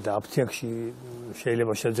ლიცენზირებულია და აფთიაქში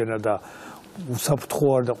შეიძლება შეძენა და უსაფრთხო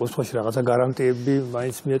არ და ყოველ შემთხვევაში რაღაცა გარანტიები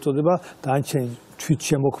მაინც მიეწოდება. დანარჩენი თვით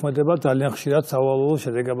შემოქმედება ძალიან ხშირად სავავალალო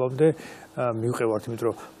შედეგებამდე მივყევართ, იმიტომ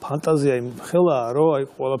რომ ფანტაზია იმ ხელაა, რომ აი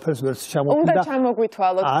ყველაფერს ვერც ჩამოქმედა. უნდა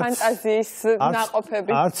ჩამოგვითვალოთ ფანტაზიის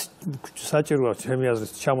ნაყოფები. არც საჭიროა ჩემი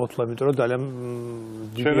აზრით ჩამოთვლა, იმიტომ რომ ძალიან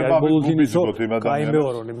დიდი ბოლოდინის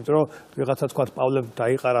გაიმეორონ, იმიტომ რომ ვიღაცა თქვა პავლემ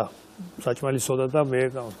დაიყარა საჭმელი სოდა და მე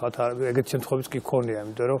თქვა ეგეთ შემთხვევებიც კი ქონია,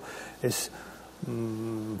 იმიტომ რომ ეს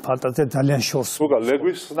ფანტაზია ძალიან შორს. უგა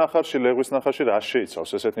ლეღვის ნახარში რა შეიცავს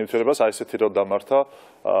ესეთ ნივთიერებას, აი ესეთი რომ დამართა,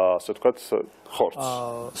 ასე ვთქვათ, ხორცს.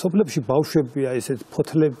 სოფლებში ბავშვები აი ესეთ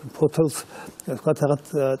ფოთელს, ვთქვათ, რაღაც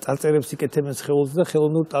წარწერებს იკეთებენ სხეულზე და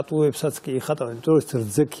ხელოვნურ ტატუებსაც კი იხატავენ, იმიტომ რომ ეს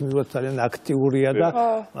რძე ქიმიურად ძალიან აქტიურია და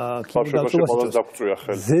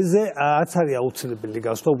ზეზე არც არის აუცილებელი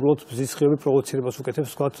გასვლა, უბრალოდ მზის სხეული პროვოცირებას უკეთებს,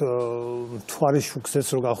 ვთქვათ, მთვარის შუქზეც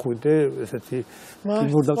რო გახვიდე, ესეთი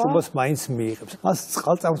ქიმიურ დაწობას მაინც მიიღებს. მას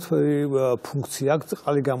წყალწამთვერი ფუნქცია აქვს,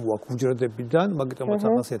 წყალი გამოაქვს უჯრედებიდან, მაგიტომაც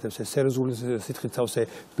ახასიათებს ეს სეროზული სითხით სავსე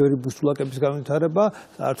ბევრი ბუსტულაკების განვითარება,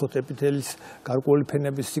 საერთოდ ეპითელის გარკვეული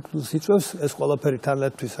ფენების ციკლს იწვევს, ეს ყველაფერი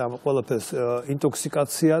თანათვის ამ ყველაფერს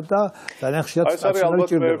ინტოქსიკაცია და ძალიან ხშირად სტაციონარი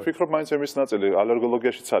ჭირდება. მე ვფიქრობ, მაინც ამის ნაწილი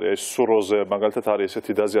ალერგოლოგიაშიც არის, ეს სუროზე, მაგალითად არის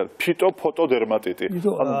ესეთი დაზიანება, ფიტოფოტოდერმატიტი.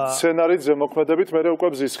 ანუ სცენარით ზემოქმედებით მე უკვე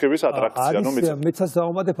ბზის სხივის ატრაქცია, ნუ მიწა. მეცაც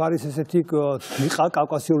დავამატებ, არის ესეთი დიყა,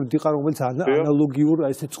 კავკასიური დიყა, რომელიც ანალოგიურ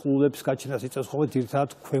ესე წყლულებს გაჩენას იწევს ხოლმე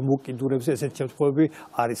ძირითადად ქვემო კიდურებზე ესეთი შემთხვევები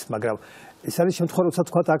არის, მაგრამ ეს არის შემთხვევა, როცა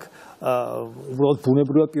თქვა აქ უბრალოდ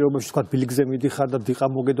ბუნებრივად პირობებში თქვა ბილიკზე მიდიხარ და დიყა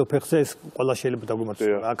მოგედო ფეხზე, ეს ყველა შეიძლება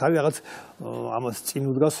დაგვიმართოს. აქ არის რაღაც ამას წინ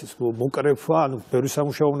უდგას ის მოკრეფა, ანუ ბევრი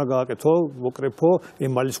სამუშაო უნდა გააკეთო, მოკრეფო,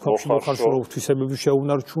 ემალის ქვაბში მოხარშულო თვისებები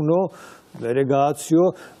შეუნარჩუნო, მერე გააციო,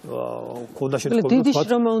 ქონდა შემთხვევა დიდი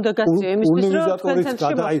შრომა უნდა გასწიო იმისთვის, რომ თქვენ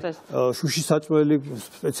ცენტრში მოხდეს. შუშის საჭმელი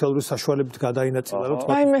სპეციალური საშუალებით გადაინაწილა, რომ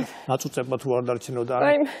თქვა ნაწუწებად თუ არ დარჩენოდა,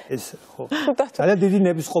 ეს ხო. ძალიან დიდი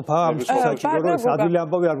ნებისყოფაა ამ საჭირო, რომ ეს ადვილი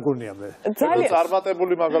ამბავი არ მგონია მე. ძალიან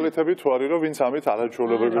წარმატებული მაგალითები თუ არის, რომ ვინც ამით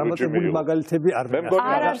არაჩვეულებრივი რუჯი მიიღო. მაგალითები არ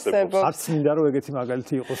არსებობს. არც მინდა რომ ეგეთი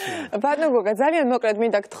მაგალითი იყოს. ბატონო გოგა, ძალიან მოკლედ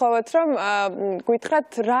მინდა გთხოვოთ, რომ გითხრათ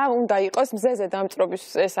რა უნდა იყოს მზეზე დამწრობის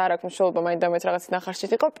ეს არ აქვს მნიშვნელობა მაინდამეთ რაღაც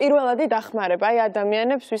ნახარშით იყო პირველადი დახმარება აი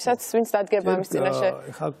ადამიანებს ვინც დადგება ამის წინაშე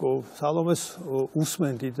ხა სალომეს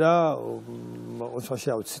უსმენდი და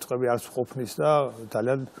ოსაშავთ სიტყვები არც ყოფნის და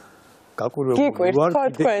ძალიან გაკურებული ვარ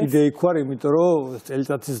კიდე იქ ვარ იმიტომ რომ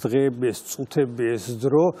წელიწადის დღეები ეს წუთები ეს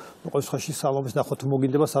დრო ყოველ შემთხვევაში სალომეს ნახოთ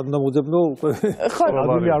მოგინდება სად უნდა მოძებნო უკვე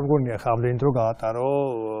ადვილი არ მგონია ხა ამდენი დრო გაატარო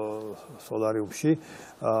სოლარიუმში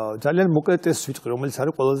ძალიან მოკლედ ტესტს ვიტყვი რომელიც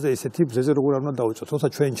არის ყველაზე ესეთი მზეზე როგორ არ უნდა დავიწყოთ თორსა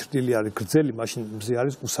ჩვენი ჩრდილი არის გრძელი მაშინ მზე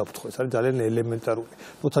არის უსაფრთხო ეს არის ძალიან ელემენტარული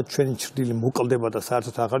თორსა ჩვენი ჩრდილი მოკლდება და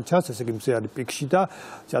საერთოდ აღარ ჩანს ესე იგი მზე არის პიკში და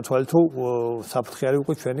ჩათვალეთ რომ საფრთხე არის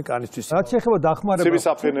უკვე ჩვენი კანისთვის რაც შეეხება დახმარება ცივის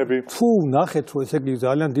აფენები თუ ნახეთ რომ ესე იგი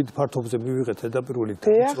ძალიან დიდ ფართობზე მივიღეთ ზედაპირული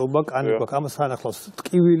დაწყობა კანი გვაქვს ამასთან ახლავს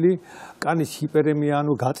ტკივილი კანის ჰიპერემია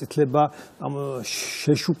ანუ გაწითლება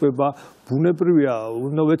შეშუპება ბუნებრივია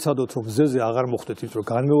უნდა ვეცადოთ რომ მზეზე აღარ მოხვდეთ ის რომ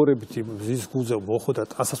განმეორებითი მზის გულზე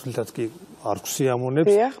მოხვდეთ ასასვლელთაც კი არ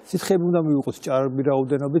გვსიამოვნებს სითხეები უნდა მივიღოთ ჭარბი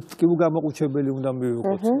რაოდენობით ტკივილ გამოყუჩებელი უნდა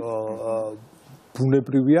მივიღოთ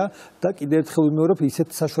ბუნებრივია და კიდევ ერთხელ ვიმეორებ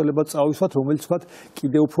ისეთ საშუალებას წავისვათ რომელიც ვთქვათ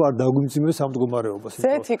კიდევ უფრო არ დაგვიმძიმრებს ამ მდგომარეობას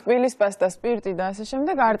ზეთი კბილის პასტა სპირტი და ასე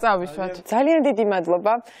შემდეგ არ წავისვათ ძალიან დიდი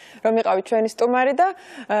მადლობა რომ იყავით ჩვენი სტუმარი და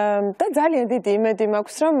ძალიან დიდი იმედი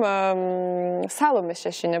მაქვს რომ სალომეს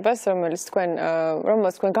შეშინებას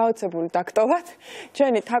რომელსაც თქვენ გაოცებული დაგტოვათ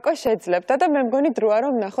ჩვენი თაკო შეძლებდა და მე მგონი დროა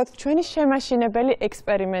რომ ნახოთ ჩვენი შემაშინებელი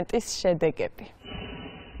ექსპერიმენტის შედეგები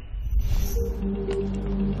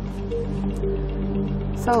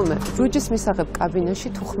სალომე, რუჯის მისაღებ კაბინაში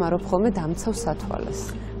თუ ხმარობ ხოლმე დამცავ სათვალეს.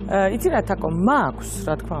 იცი რა თაკო მაქვს,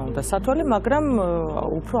 რა თქმა უნდა, სათვალე, მაგრამ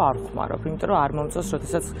უფრო არ ხმარობ, იმიტომ რომ არ მომწონს,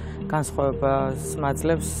 როდესაც განსხვავებას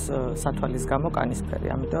მაძლევს სათვალის გამო კანისფერი,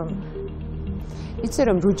 ამიტომ იცი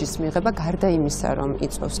რომ რუჯის მიღება გარდა იმისა, რომ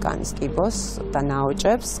იწვევს კანის კიბოს და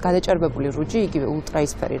ნაოჭებს, გადაჭარბებული რუჯი, იგივე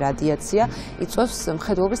ულტრაისფერი რადიაცია, იწვევს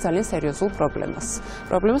მხედველობის ძალიან სერიოზულ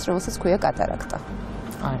პრობლემას, რომელსაც ქვია კატარაქტა.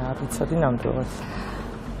 არა, არ ვიცოდი ნამდვილად.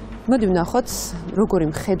 მოდი ვნახოთ, როგორი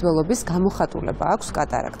მხედველობის გამოხატულება აქვს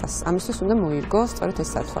კატარაქტას. ამისთვის უნდა მოირგო სწორედ ეს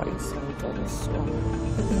სათვალე.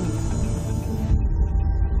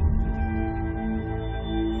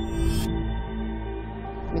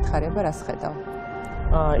 მითხარება რას ხედავ?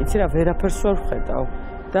 იცი რა, ვერაფერს ვერ ვხედავ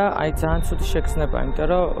და აი ძალიან ცუდი შეგრძნება, იმიტომ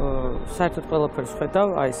რომ საერთოდ ყველაფერს ვხედავ,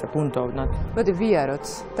 აი ესე ბუნდოვნად. მოდი ვიაროთ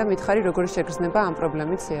და მითხარი როგორი შეგრძნება ამ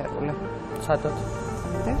პრობლემით სიარული. სადაც?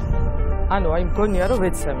 ანუ აი მგონია რომ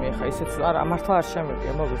ვეცემი ხა ისეც არა მართლა არ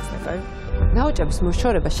შემეპია მოგიხსნით აი ნაოჭების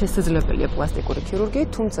მოშორება შესაძლებელია პლასტიკური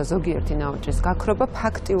ქირურგიით თუმცა ზოგიერთი ნაოჭის გაქრობა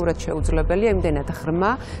ფაქტიურად შეუძლებელია იმდენად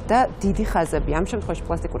ღრმა და დიდი ხაზები ამ შემთხვევაში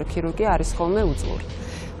პლასტიკური ქირურგია არის ხოლმე უძლური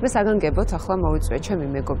მე საგანგებოდ ახლა მოვიწვია ჩემი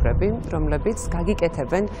მეგობრები რომლებიც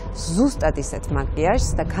გაგიკეთებენ ზუსტად ისეთ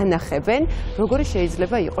მაკიაჟს და განახებენ როგორი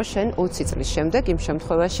შეიძლება იყოს შენ 20 წლის შემდეგ იმ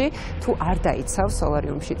შემთხვევაში თუ არ დაიცავ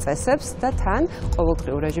სოლარიუმში წესებს და თან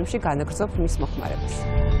ყოველდღიურ რეჟიმში განაგრძობ მის მოხმარებას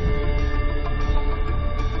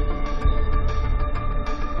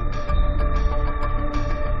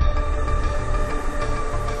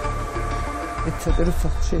ეცოტა რომ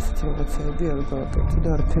სახლში ესეთი რაღაცები არ გავაკეთე და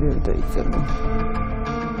არაფერი არ დაიწერა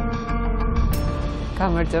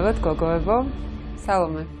გამარჯობათ გოგოებო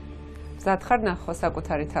სალომე მზად ხარ ნახო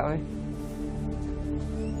საკუთარი თავი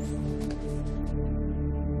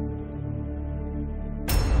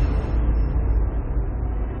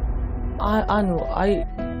ანუ აი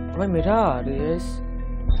მე რა არის ეს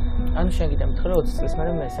ანუ შენ გიდა მითხრა 20 წელს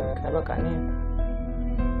მერე მე ესე მექნება კანი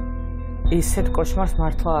ისეთ კოშმარს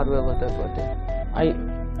მართლა არ ველოდებოდი აი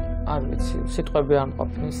არ ვიცი სიტყვები არ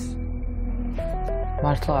მყოფნის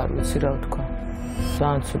მართლა არ ვიცი რა ვთქვა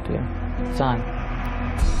ძალიან ცუდია ძალიან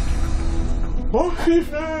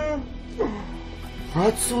მოხიფე რა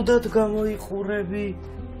ცუდად გამოიყურები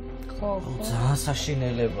ხო ძალიან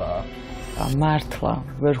საშინელებაა მართლა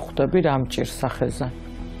ვერ ხვდები რამ ჭირს სახეზე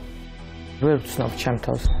ვერ ვცნობ ჩემ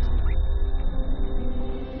თავს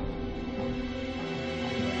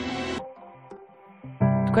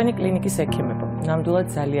თქვენი კლინიკის ექიმებო ნამდვილად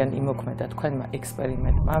ძალიან იმოქმედა თქვენმა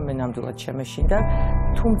ექსპერიმენტმა მე ნამდვილად შემეშინდა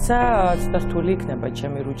თუმცა რთული იქნება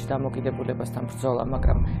ჩემი რუჯი დამოკიდებულებასთან ბრძოლა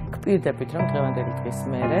მაგრამ გპირდებით რომ დღევანდელი დღის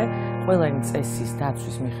მერე ყველა იმ წესის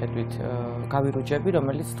დაცვის მიხედვით გავირუჯები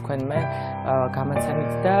რომელიც თქვენმე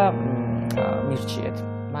გამაცემით და მირჩიეთ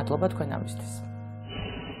მადლობა თქვენ ამისთვის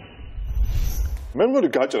მე მგონი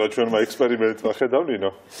გაჭრა ჩვენმა ექსპერიმენტმა ხედავ ნინო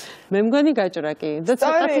მე მგონი გაჭრა კი და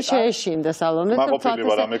ცოტათი შეეშინდა სალომე და მაყოფილი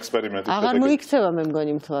ვარ ამ ექსპერიმენტის აღარ მოიქცევა მე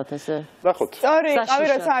მგონი მთლად ესე ნახოთ სწორი ყავი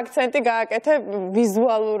როცა აქცენტი გააკეთე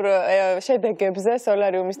ვიზუალურ შედეგებზე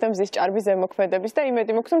სოლარიუმის და მზის ჭარბის ზემოქმედების და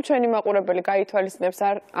იმედი მაქვს რომ ჩვენი მაყურებელი გაითვალისწინებს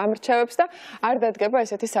ამ რჩევებს და არ დადგება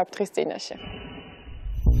ესეთი საფრთხის წინაშე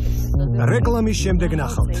რეკლამის შემდეგ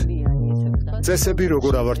ნახავთ. წესები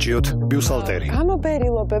როგორ ავარჩიოთ ბიუსალტერი.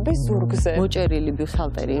 გამობერილობების ზურგზე. მოჭერილი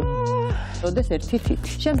ბიუსალტერი. როდეს ერთი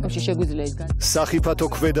თითი. შემდგომში შეგვიძლია ის სახიფათო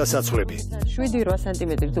ქვედა საცვლები. 7-8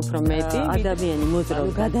 სანტიმეტრით უფრო მეტი ადამიანი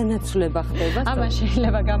მოძრაობს, გადანაცვლება ხდება. ამან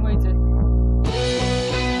შეიძლება გამოიწვიოს.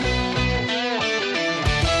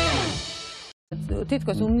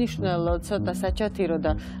 თითქოს უმნიშვნელო ცოტა საჩათირო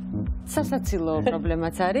და სასაცილო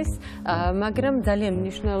პრობლემაც არის, მაგრამ ძალიან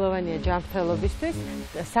მნიშვნელოვანია ჯანმრთელობისთვის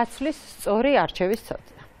საცვლის სწორი არჩევის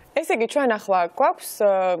ცოდნა. ესე იგი, ჩვენ ახლა გვაქვს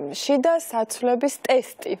შიდა საცვლების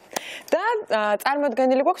ტესტი და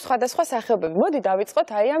წარმოდგენილი გვაქვს სხვადასხვა სახეობები. მოდი დავიწყოთ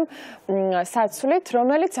აი ამ საცვლით,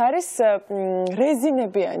 რომელიც არის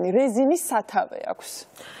რეზინებიანი, რეზინის სათავე აქვს.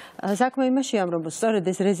 საქმე იმაშია, რომ სწორედ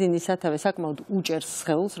ეს რეზინის სათავე საკმაოდ უჭერს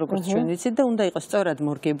სხეულს, როგორც ჩვენ ვიცით, და უნდა იყოს სწორად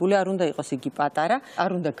მორგებული, არ უნდა იყოს იგი პატარა,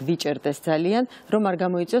 არ უნდა გვიჭერდეს ძალიან, რომ არ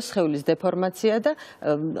გამოიწვიოს სხეულის დეფორმაცია და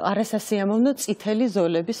არასასიამოვნო წითელი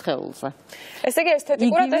ზოლები სხეულზე. ესე იგი,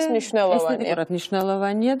 ესთეტიკურად ეს მნიშვნელოვანია. ესთეტიკურად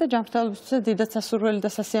მნიშვნელოვანია და ჯანმრთელობისთვის დიდად სასურველი და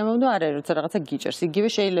სასიამოვნო არ არის, როცა რაღაცა გიჭერს. იგივე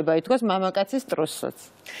შეიძლება ითქვას მამაკაცის ტრუსსაც.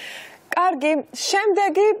 კარგი,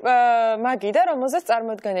 შემდეგი მაგიდა, რომელზეც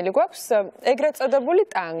წარმოდგენილი გვაქვს ეგრეთ წოდებული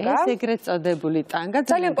ტანგა. ეს ეგრეთ წოდებული ტანგა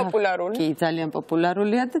ძალიან პოპულარული. კი, ძალიან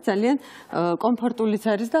პოპულარულია და ძალიან კომფორტულიც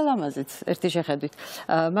არის და ლამაზიც ერთი შეხედვით.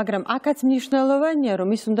 მაგრამ აქაც მნიშვნელოვანია, რომ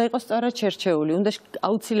ის უნდა იყოს სწორად შერჩეული. უნდა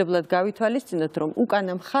აუცილებლად გავითვალისწინოთ, რომ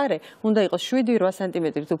უკანა მხარე უნდა იყოს 7-8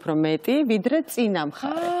 სანტიმეტრით უფრო მეტი, ვიდრე წინა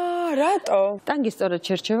მხარე. რატო? ტანგის სწორად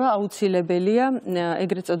შერჩევა აუცილებელია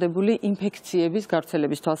ეგრეთ წოდებული ინფექციების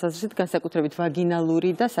გავრცელების თვალსაზრისით, განსაკუთრებით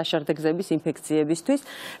ვაგინალური და საშარდეგზების ინფექციებისთვის,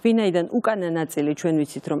 ვინაიდან უკანა ნაწილი ჩვენ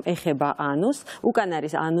ვიცით, რომ ეხება ანუსს, უკან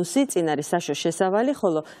არის ანუსი, წინ არის საშოს შესავალი,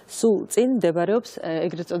 ხოლო სულ წინ მდებარეობს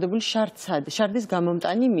ეგრეთ წოდებული შარდის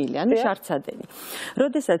გამომტანი მილი, ანუ შარდსადენი.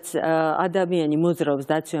 როდესაც ადამიანი მოძრაობს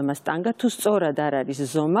დაცვამას ტანგა, თუ სწორად არ არის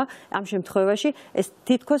ზომა, ამ შემთხვევაში ეს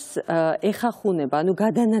თითქოს ეხახუნება, ანუ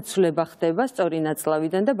გადანაცვლება ხდება სწორი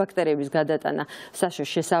ნაწლავიდან და ბაქტერიების გადატანა საშოს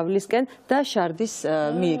შესავლისკენ და შარდის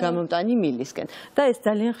გამომტანი მილისკენ. და ეს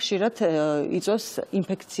ძალიან ხშირად იწვევს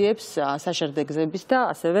ინფექციებს, საშარდეგზების და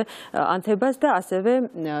ასევე ანთებას და ასევე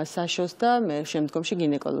საშოს და შემდგომში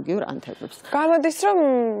გინეკოლოგიურ ანთებებს. გამოდის, რომ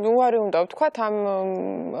უარი უნდა ვთქვათ ამ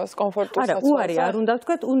კომფორტულ საცვლელს. უარი არ უნდა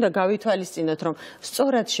ვთქვათ, უნდა გავითვალისწინოთ, რომ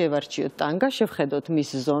სწორად შევარჩიოთ ტანგა, შევხედოთ მის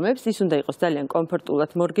ზომებს, ის უნდა იყოს ძალიან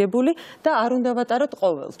კომფორტულად მორგებული და არ უნდა ვატაროთ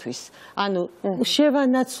ყოველთვის. ანუ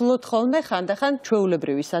შევანაცვლოთ ხოლმე ხანდახან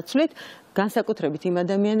ჩვეულებრივი საცვლით, განსაკუთრებით იმ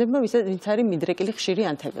ადამიანებმა, ვინც არის მიდრეკილი ხშირი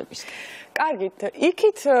ანთებების. კარგით,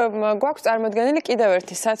 იქით გვაქვს წარმოდგენილი კიდევ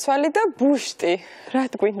ერთი საცვალი და ბუშტი. რა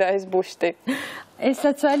გვინდა ეს ბუშტი? ეს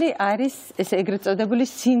საცვალი არის ესე ეგრეთ წოდებული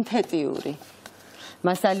სინთეტიური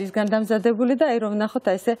მასალისგან დამზადებული და აი რომ ნახოთ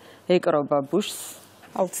აი ესე ეკრობა ბუშს.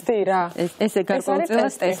 აუ ცდი რა. ესე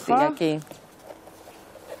გარკვეულწილად ტესტია, კი.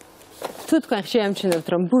 თუ თქვენ შეამჩნევთ,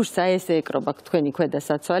 რომ ბუშს აი ესე ეკრობა თქვენი ქვედა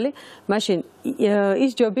საცვალი, მაშინ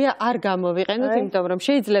ის ჯობია არ გამოვიყენოთ, იმიტომ რომ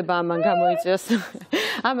შეიძლება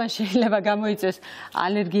ამან შეიძლება გამოიწვიოს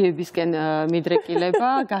ალერგიებისკენ მიდრეკილება,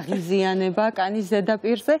 გაღიზიანება კანის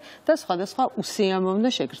ზედაპირზე და სხვადასხვა უსიამოვნო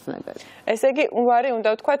შეგრძნებები. ესე იგი, უარი უნდა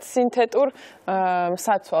ვთქვათ სინთეტურ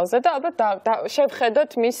საცვალზე და ალბათ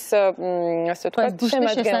შევხედოთ მის ასე ვთქვათ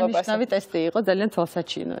შემადგენლობას. შესანიშნავი ტესტი იყო, ძალიან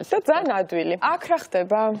თვალსაჩინო ეს. და ძალიან ადვილი. აქ რა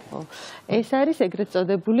ხდება? ეს არის ეგრეთ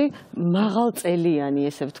წოდებული მაღალწელიანი,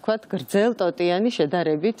 ესე ვთქვათ, გრძელტოტიანი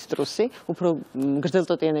შედარებით ტრუსი, უფრო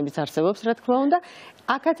გრძელტოტიანებიც არსებობს, რა თქმა უნდა.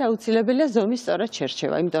 აქაც აუცილებელია ზომის სწორად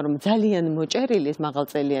შერჩევა, იმიტომ რომ ძალიან მოჭერილი ეს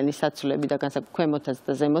მაღალწელიანი საცვლები და განსაკუთრებით ქვემოთაც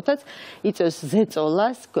და ზემოთაც იწვევს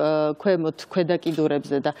ზეწოლას, ქვემოთ ქვედა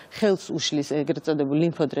კიდურებზე და ხელს უშლის ეგრეთ წოდებულ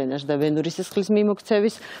ლიმფოდრენაჟს და ვენური სისხლის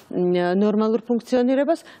მიმოქცევის ნორმალურ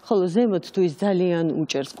ფუნქციონირებას, ხოლო ზემოთ თუ ის ძალიან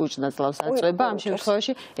უჭერს კუჭ-ნაწლავს აწვება, ამ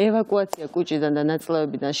შემთხვევაში ევაკუაცია კუჭიდან და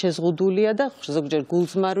ნაწლავებიდან შეზღუდულია და ზოგჯერ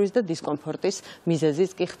გულწმარვის და დისკომფორტის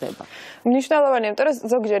მიზეზიც კი ხდება. მნიშვნელოვანია, იმიტომ რომ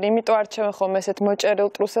ზოგჯერ იმიტომ არჩევენ ხოლმე ესეთ მოჭერილ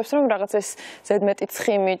ტრუსებს, რომ რაღაც ეს ზედმეტი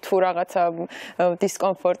ცხიმი თუ რაღაცა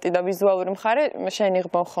დისკომფორტი და ვიზუალური მხარე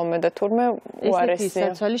შენიღბონ ხოლმე და თურმე უარესია. ესეთი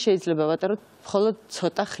საცვალი შეიძლება ვატაროთ მხოლოდ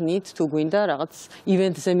ცოტა ხნით, თუ გვინდა რაღაც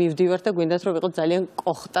ივენტზე მივდივართ და გვინდათ რომ ვიყოთ ძალიან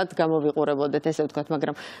კოხტად გამოვიყურებოდეთ, ესე ვთქვათ,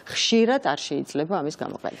 მაგრამ ხშირად არ შეიძლება ამის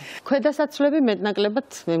გამოყენება. ქვედა საცვლები მეტნაკლებად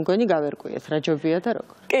მე მგონი გავერკვიეთ რა ჯობია და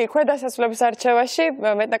როგორ. კი, ქვედასასვლელის არჩევაში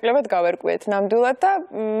მეტნაკლებად გავერკვიეთ ნამდვილად და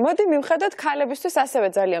მოდი მივხედოთ ქალებისთვის ასევე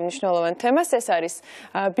ძალიან მნიშვნელოვან თემას, ეს არის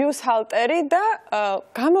ბიუსჰალტერი და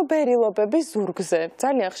გამობერილობები ზურგზე.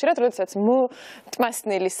 ძალიან ხშირად, როდესაც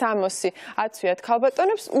მოტმასნილი სამოსი აცვიათ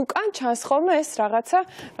ქალბატონებს, უკან ჩანს ხოლმე ეს რაღაცა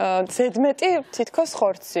ზედმეტი თითქოს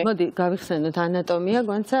ხორცი. მოდი გავიხსენოთ ანატომია,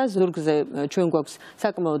 გვანცა ზურგზე ჩვენ გვაქვს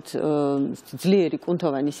საკმაოდ ძლიერი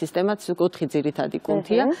კუნთოვანი სისტემა, 4 ძირითადი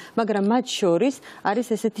კუნთია, მაგრამ მათ შორის არის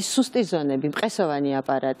ესეთი სუსტი ზონები, მყესოვანი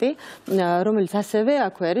აპარატი, რომელიც ასევე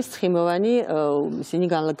აქვე არის ცხიმოვანი, ისინი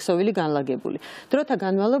განლაგსოვილი, განლაგებული. დროთა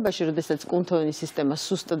განმავლობაში, როდესაც კუნთოვანი სისტემა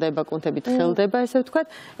სუსტდება, კუნთები თხელდება, ესე ვთქვათ,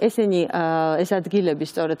 ეს ადგილები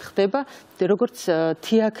სწორედ ხდება, როგორც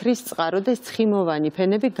თიაქრის წყარო და ეს ცხიმოვანი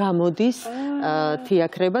ფენები გამოდის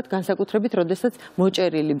თიაქრებად, განსაკუთრებით, როდესაც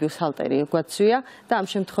მოჭერილი ბიუსჰალტერი გვაცვია და ამ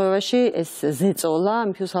შემთხვევაში ეს ზეწოლა ამ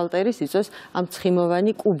ბიუსჰალტერის იწვევს ამ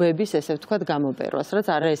ცხიმოვანი კუბების, ესე ვთქვათ, გამობერვას, რაც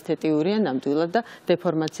არაესთეტიურია ნამდვილად და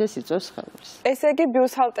დეფორმაციას იწვევს სხეულის. ესე იგი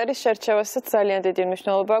ბიუსჰალტერის შერჩევასაც ძალიან დიდი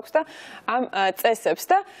მნიშვნელობა აქვს და ამ წესებს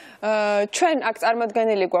და ჩვენ აქ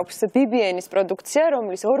წარმოდგენილი გვაქვს BBN-ის პროდუქცია,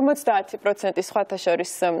 რომლის 50% სხვათა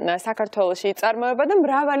შორის საქართველოში იწარმოება და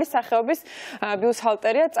მრავალი სახეობის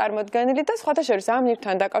ბიუსჰალტერია წარმოდგენილი და სხვათა შორის ამ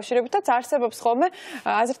ნივთთან დაკავშირებითაც არსებობს ხოლმე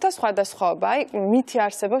აზრთა სხვადასხვაობა. აი, მითი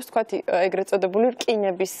არსებობს, თქვათ, ეგრეთ წოდებული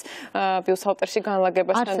რკინების ბიუსჰალტერში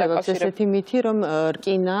განლაგებასთან დაკავშირებით. არსებობს ესეთი მითი, რომ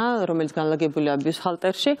რკინა, რომელიც განლაგებულია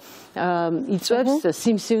ბიუსჰალტერში, იწვევს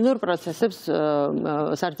სიმსივნურ პროცესებს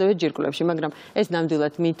სარძევე ჯირკვლებში, მაგრამ ეს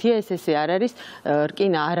ნამდვილად მითია, ესე არ არის.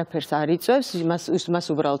 რკინა არაფერს არ იწვევს, მას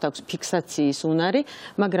უბრალოდ აქვს ფიქსაციის უნარი,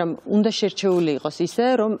 მაგრამ უნდა შერჩეული იყოს ისე,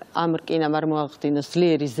 რომ ამ რკინამ არ მოახდინოს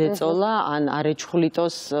ძლიერი ზეწოლა, ან არ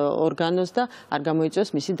ეჩხვლიტოს ორგანოს და არ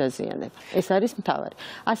გამოიწვევს მისი დაზიანება. ეს არის მთავარი.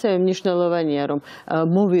 ასევე მნიშვნელოვანია, რომ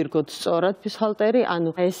მოვირგოთ სწორად ბიუსჰალტერი,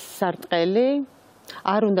 ანუ ეს სარტყელი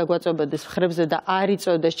არ უნდა გვაწვებოდეს მხრებზე და არ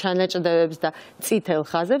იწვევდეს ჩანაჭდევებს და წითელ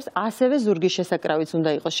ხაზებს, ასევე ზურგის შესაკრავიც უნდა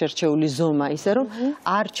იყოს შერჩეული ზომა, ისე რომ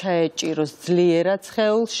არ ჩაეჭიროს ძლიერად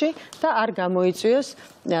სხეულში და არ გამოიწვიოს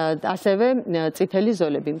ასევე წითელი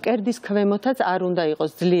ზოლები. მკერდის ქვემოთაც არ უნდა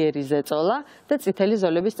იყოს ძლიერი ზეწოლა და წითელი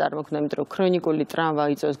ზოლების წარმოქმნა, იმიტომ რომ ქრონიკული ტრავმა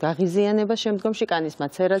იწვევს გაღიზიანებას შემდგომში, კანის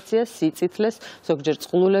მაცერაციას, სიწითლეს, ზოგჯერ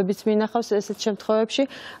წყლულებიც მინახავს ესეთ შემთხვევებში,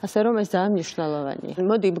 ასე რომ ეს ძალიან მნიშვნელოვანია.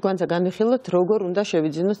 მოდი გვანცა განვიხილოთ, როგორ უნდა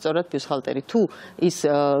შევიძინოთ სწორად ბიუსჰალტერი. თუ ის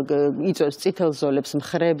იწვევს წითელ ზოლებს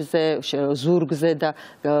მხრებზე, ზურგზე და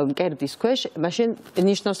მკერდის ქვეშ, მაშინ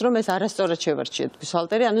ნიშნავს, რომ ეს არასწორად შევარჩიეთ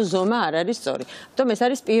ბიუსჰალტერი, ანუ ზომა არ არის სწორი. ამიტომ ეს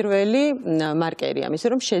არის პირველი მარკერი ამის,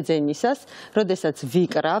 რომ შეძენისას, როდესაც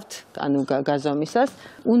ვიკრავთ, ანუ გაზომისას,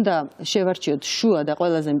 უნდა შევარჩიოთ შუა და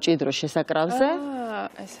ყველაზე მჭიდრო შესაკრავზე.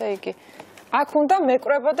 ესე იგი, აქ უნდა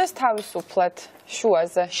მეკრებოდეს თავისუფლად.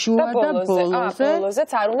 შუაზე შუა და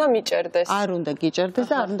ბოლოზეც არ უნდა მიჭერდეს. არ უნდა გიჭერდეს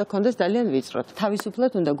და არ უნდა კონდეს ძალიან ვიწროდ.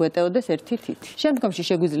 თავისუფლად უნდა გვეტეოდეს ერთი თითი. შემდგომში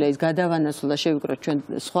შეგვიძლია ის გადავანაცვლოთ და შევიკროთ ჩვენ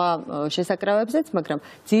სხვა შესაკრავებზეც, მაგრამ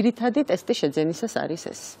ძირითადი ტესტი შეძენისას არის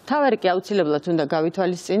ეს. თავარი კი აუცილებლად უნდა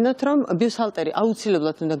გავითვალისწინოთ, რომ ბიუსჰალტერი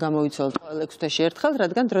აუცილებლად უნდა გამოვიცვალოთ ყოველ 6 თვეში ერთხელ,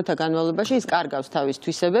 რადგან დროთა განმავლობაში ის კარგავს თავის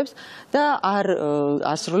თვისებებს და არ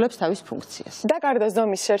ასრულებს თავის ფუნქციას. და გარდა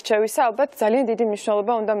ზომის შერჩევისა, ალბათ ძალიან დიდი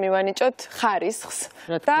მნიშვნელობა უნდა მივანიჭოთ ხარის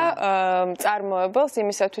და წარმოებელს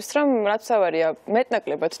იმისათვის, რომ რაც თავარია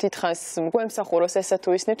მეტნაკლებად თითქოს გვემსახუროს ესა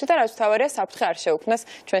თუ ის ნივთი და რაც თავარია საფრთხე არ შეუქმნას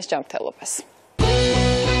ჩვენს ჯანმრთელობას.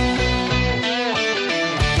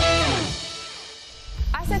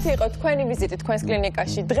 ასეთი იყო თქვენი ვიზიტი თქვენს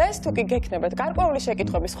კლინიკაში. დღეს თუ კი გექნებათ გარკვეული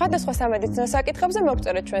შეკითხვები სხვადასხვა სამედიცინო საკითხებზე,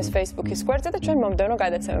 მოგწერეთ ჩვენს Facebook-ის გვერდზე და ჩვენ მომდევნო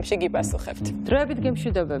გადაცემებში გიპასუხებთ. დროებით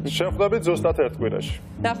გემშვიდობებით. შევხვდებით ზუსტად ერთ კვირაში.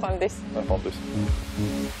 ნახვამდის. ნახვამდის.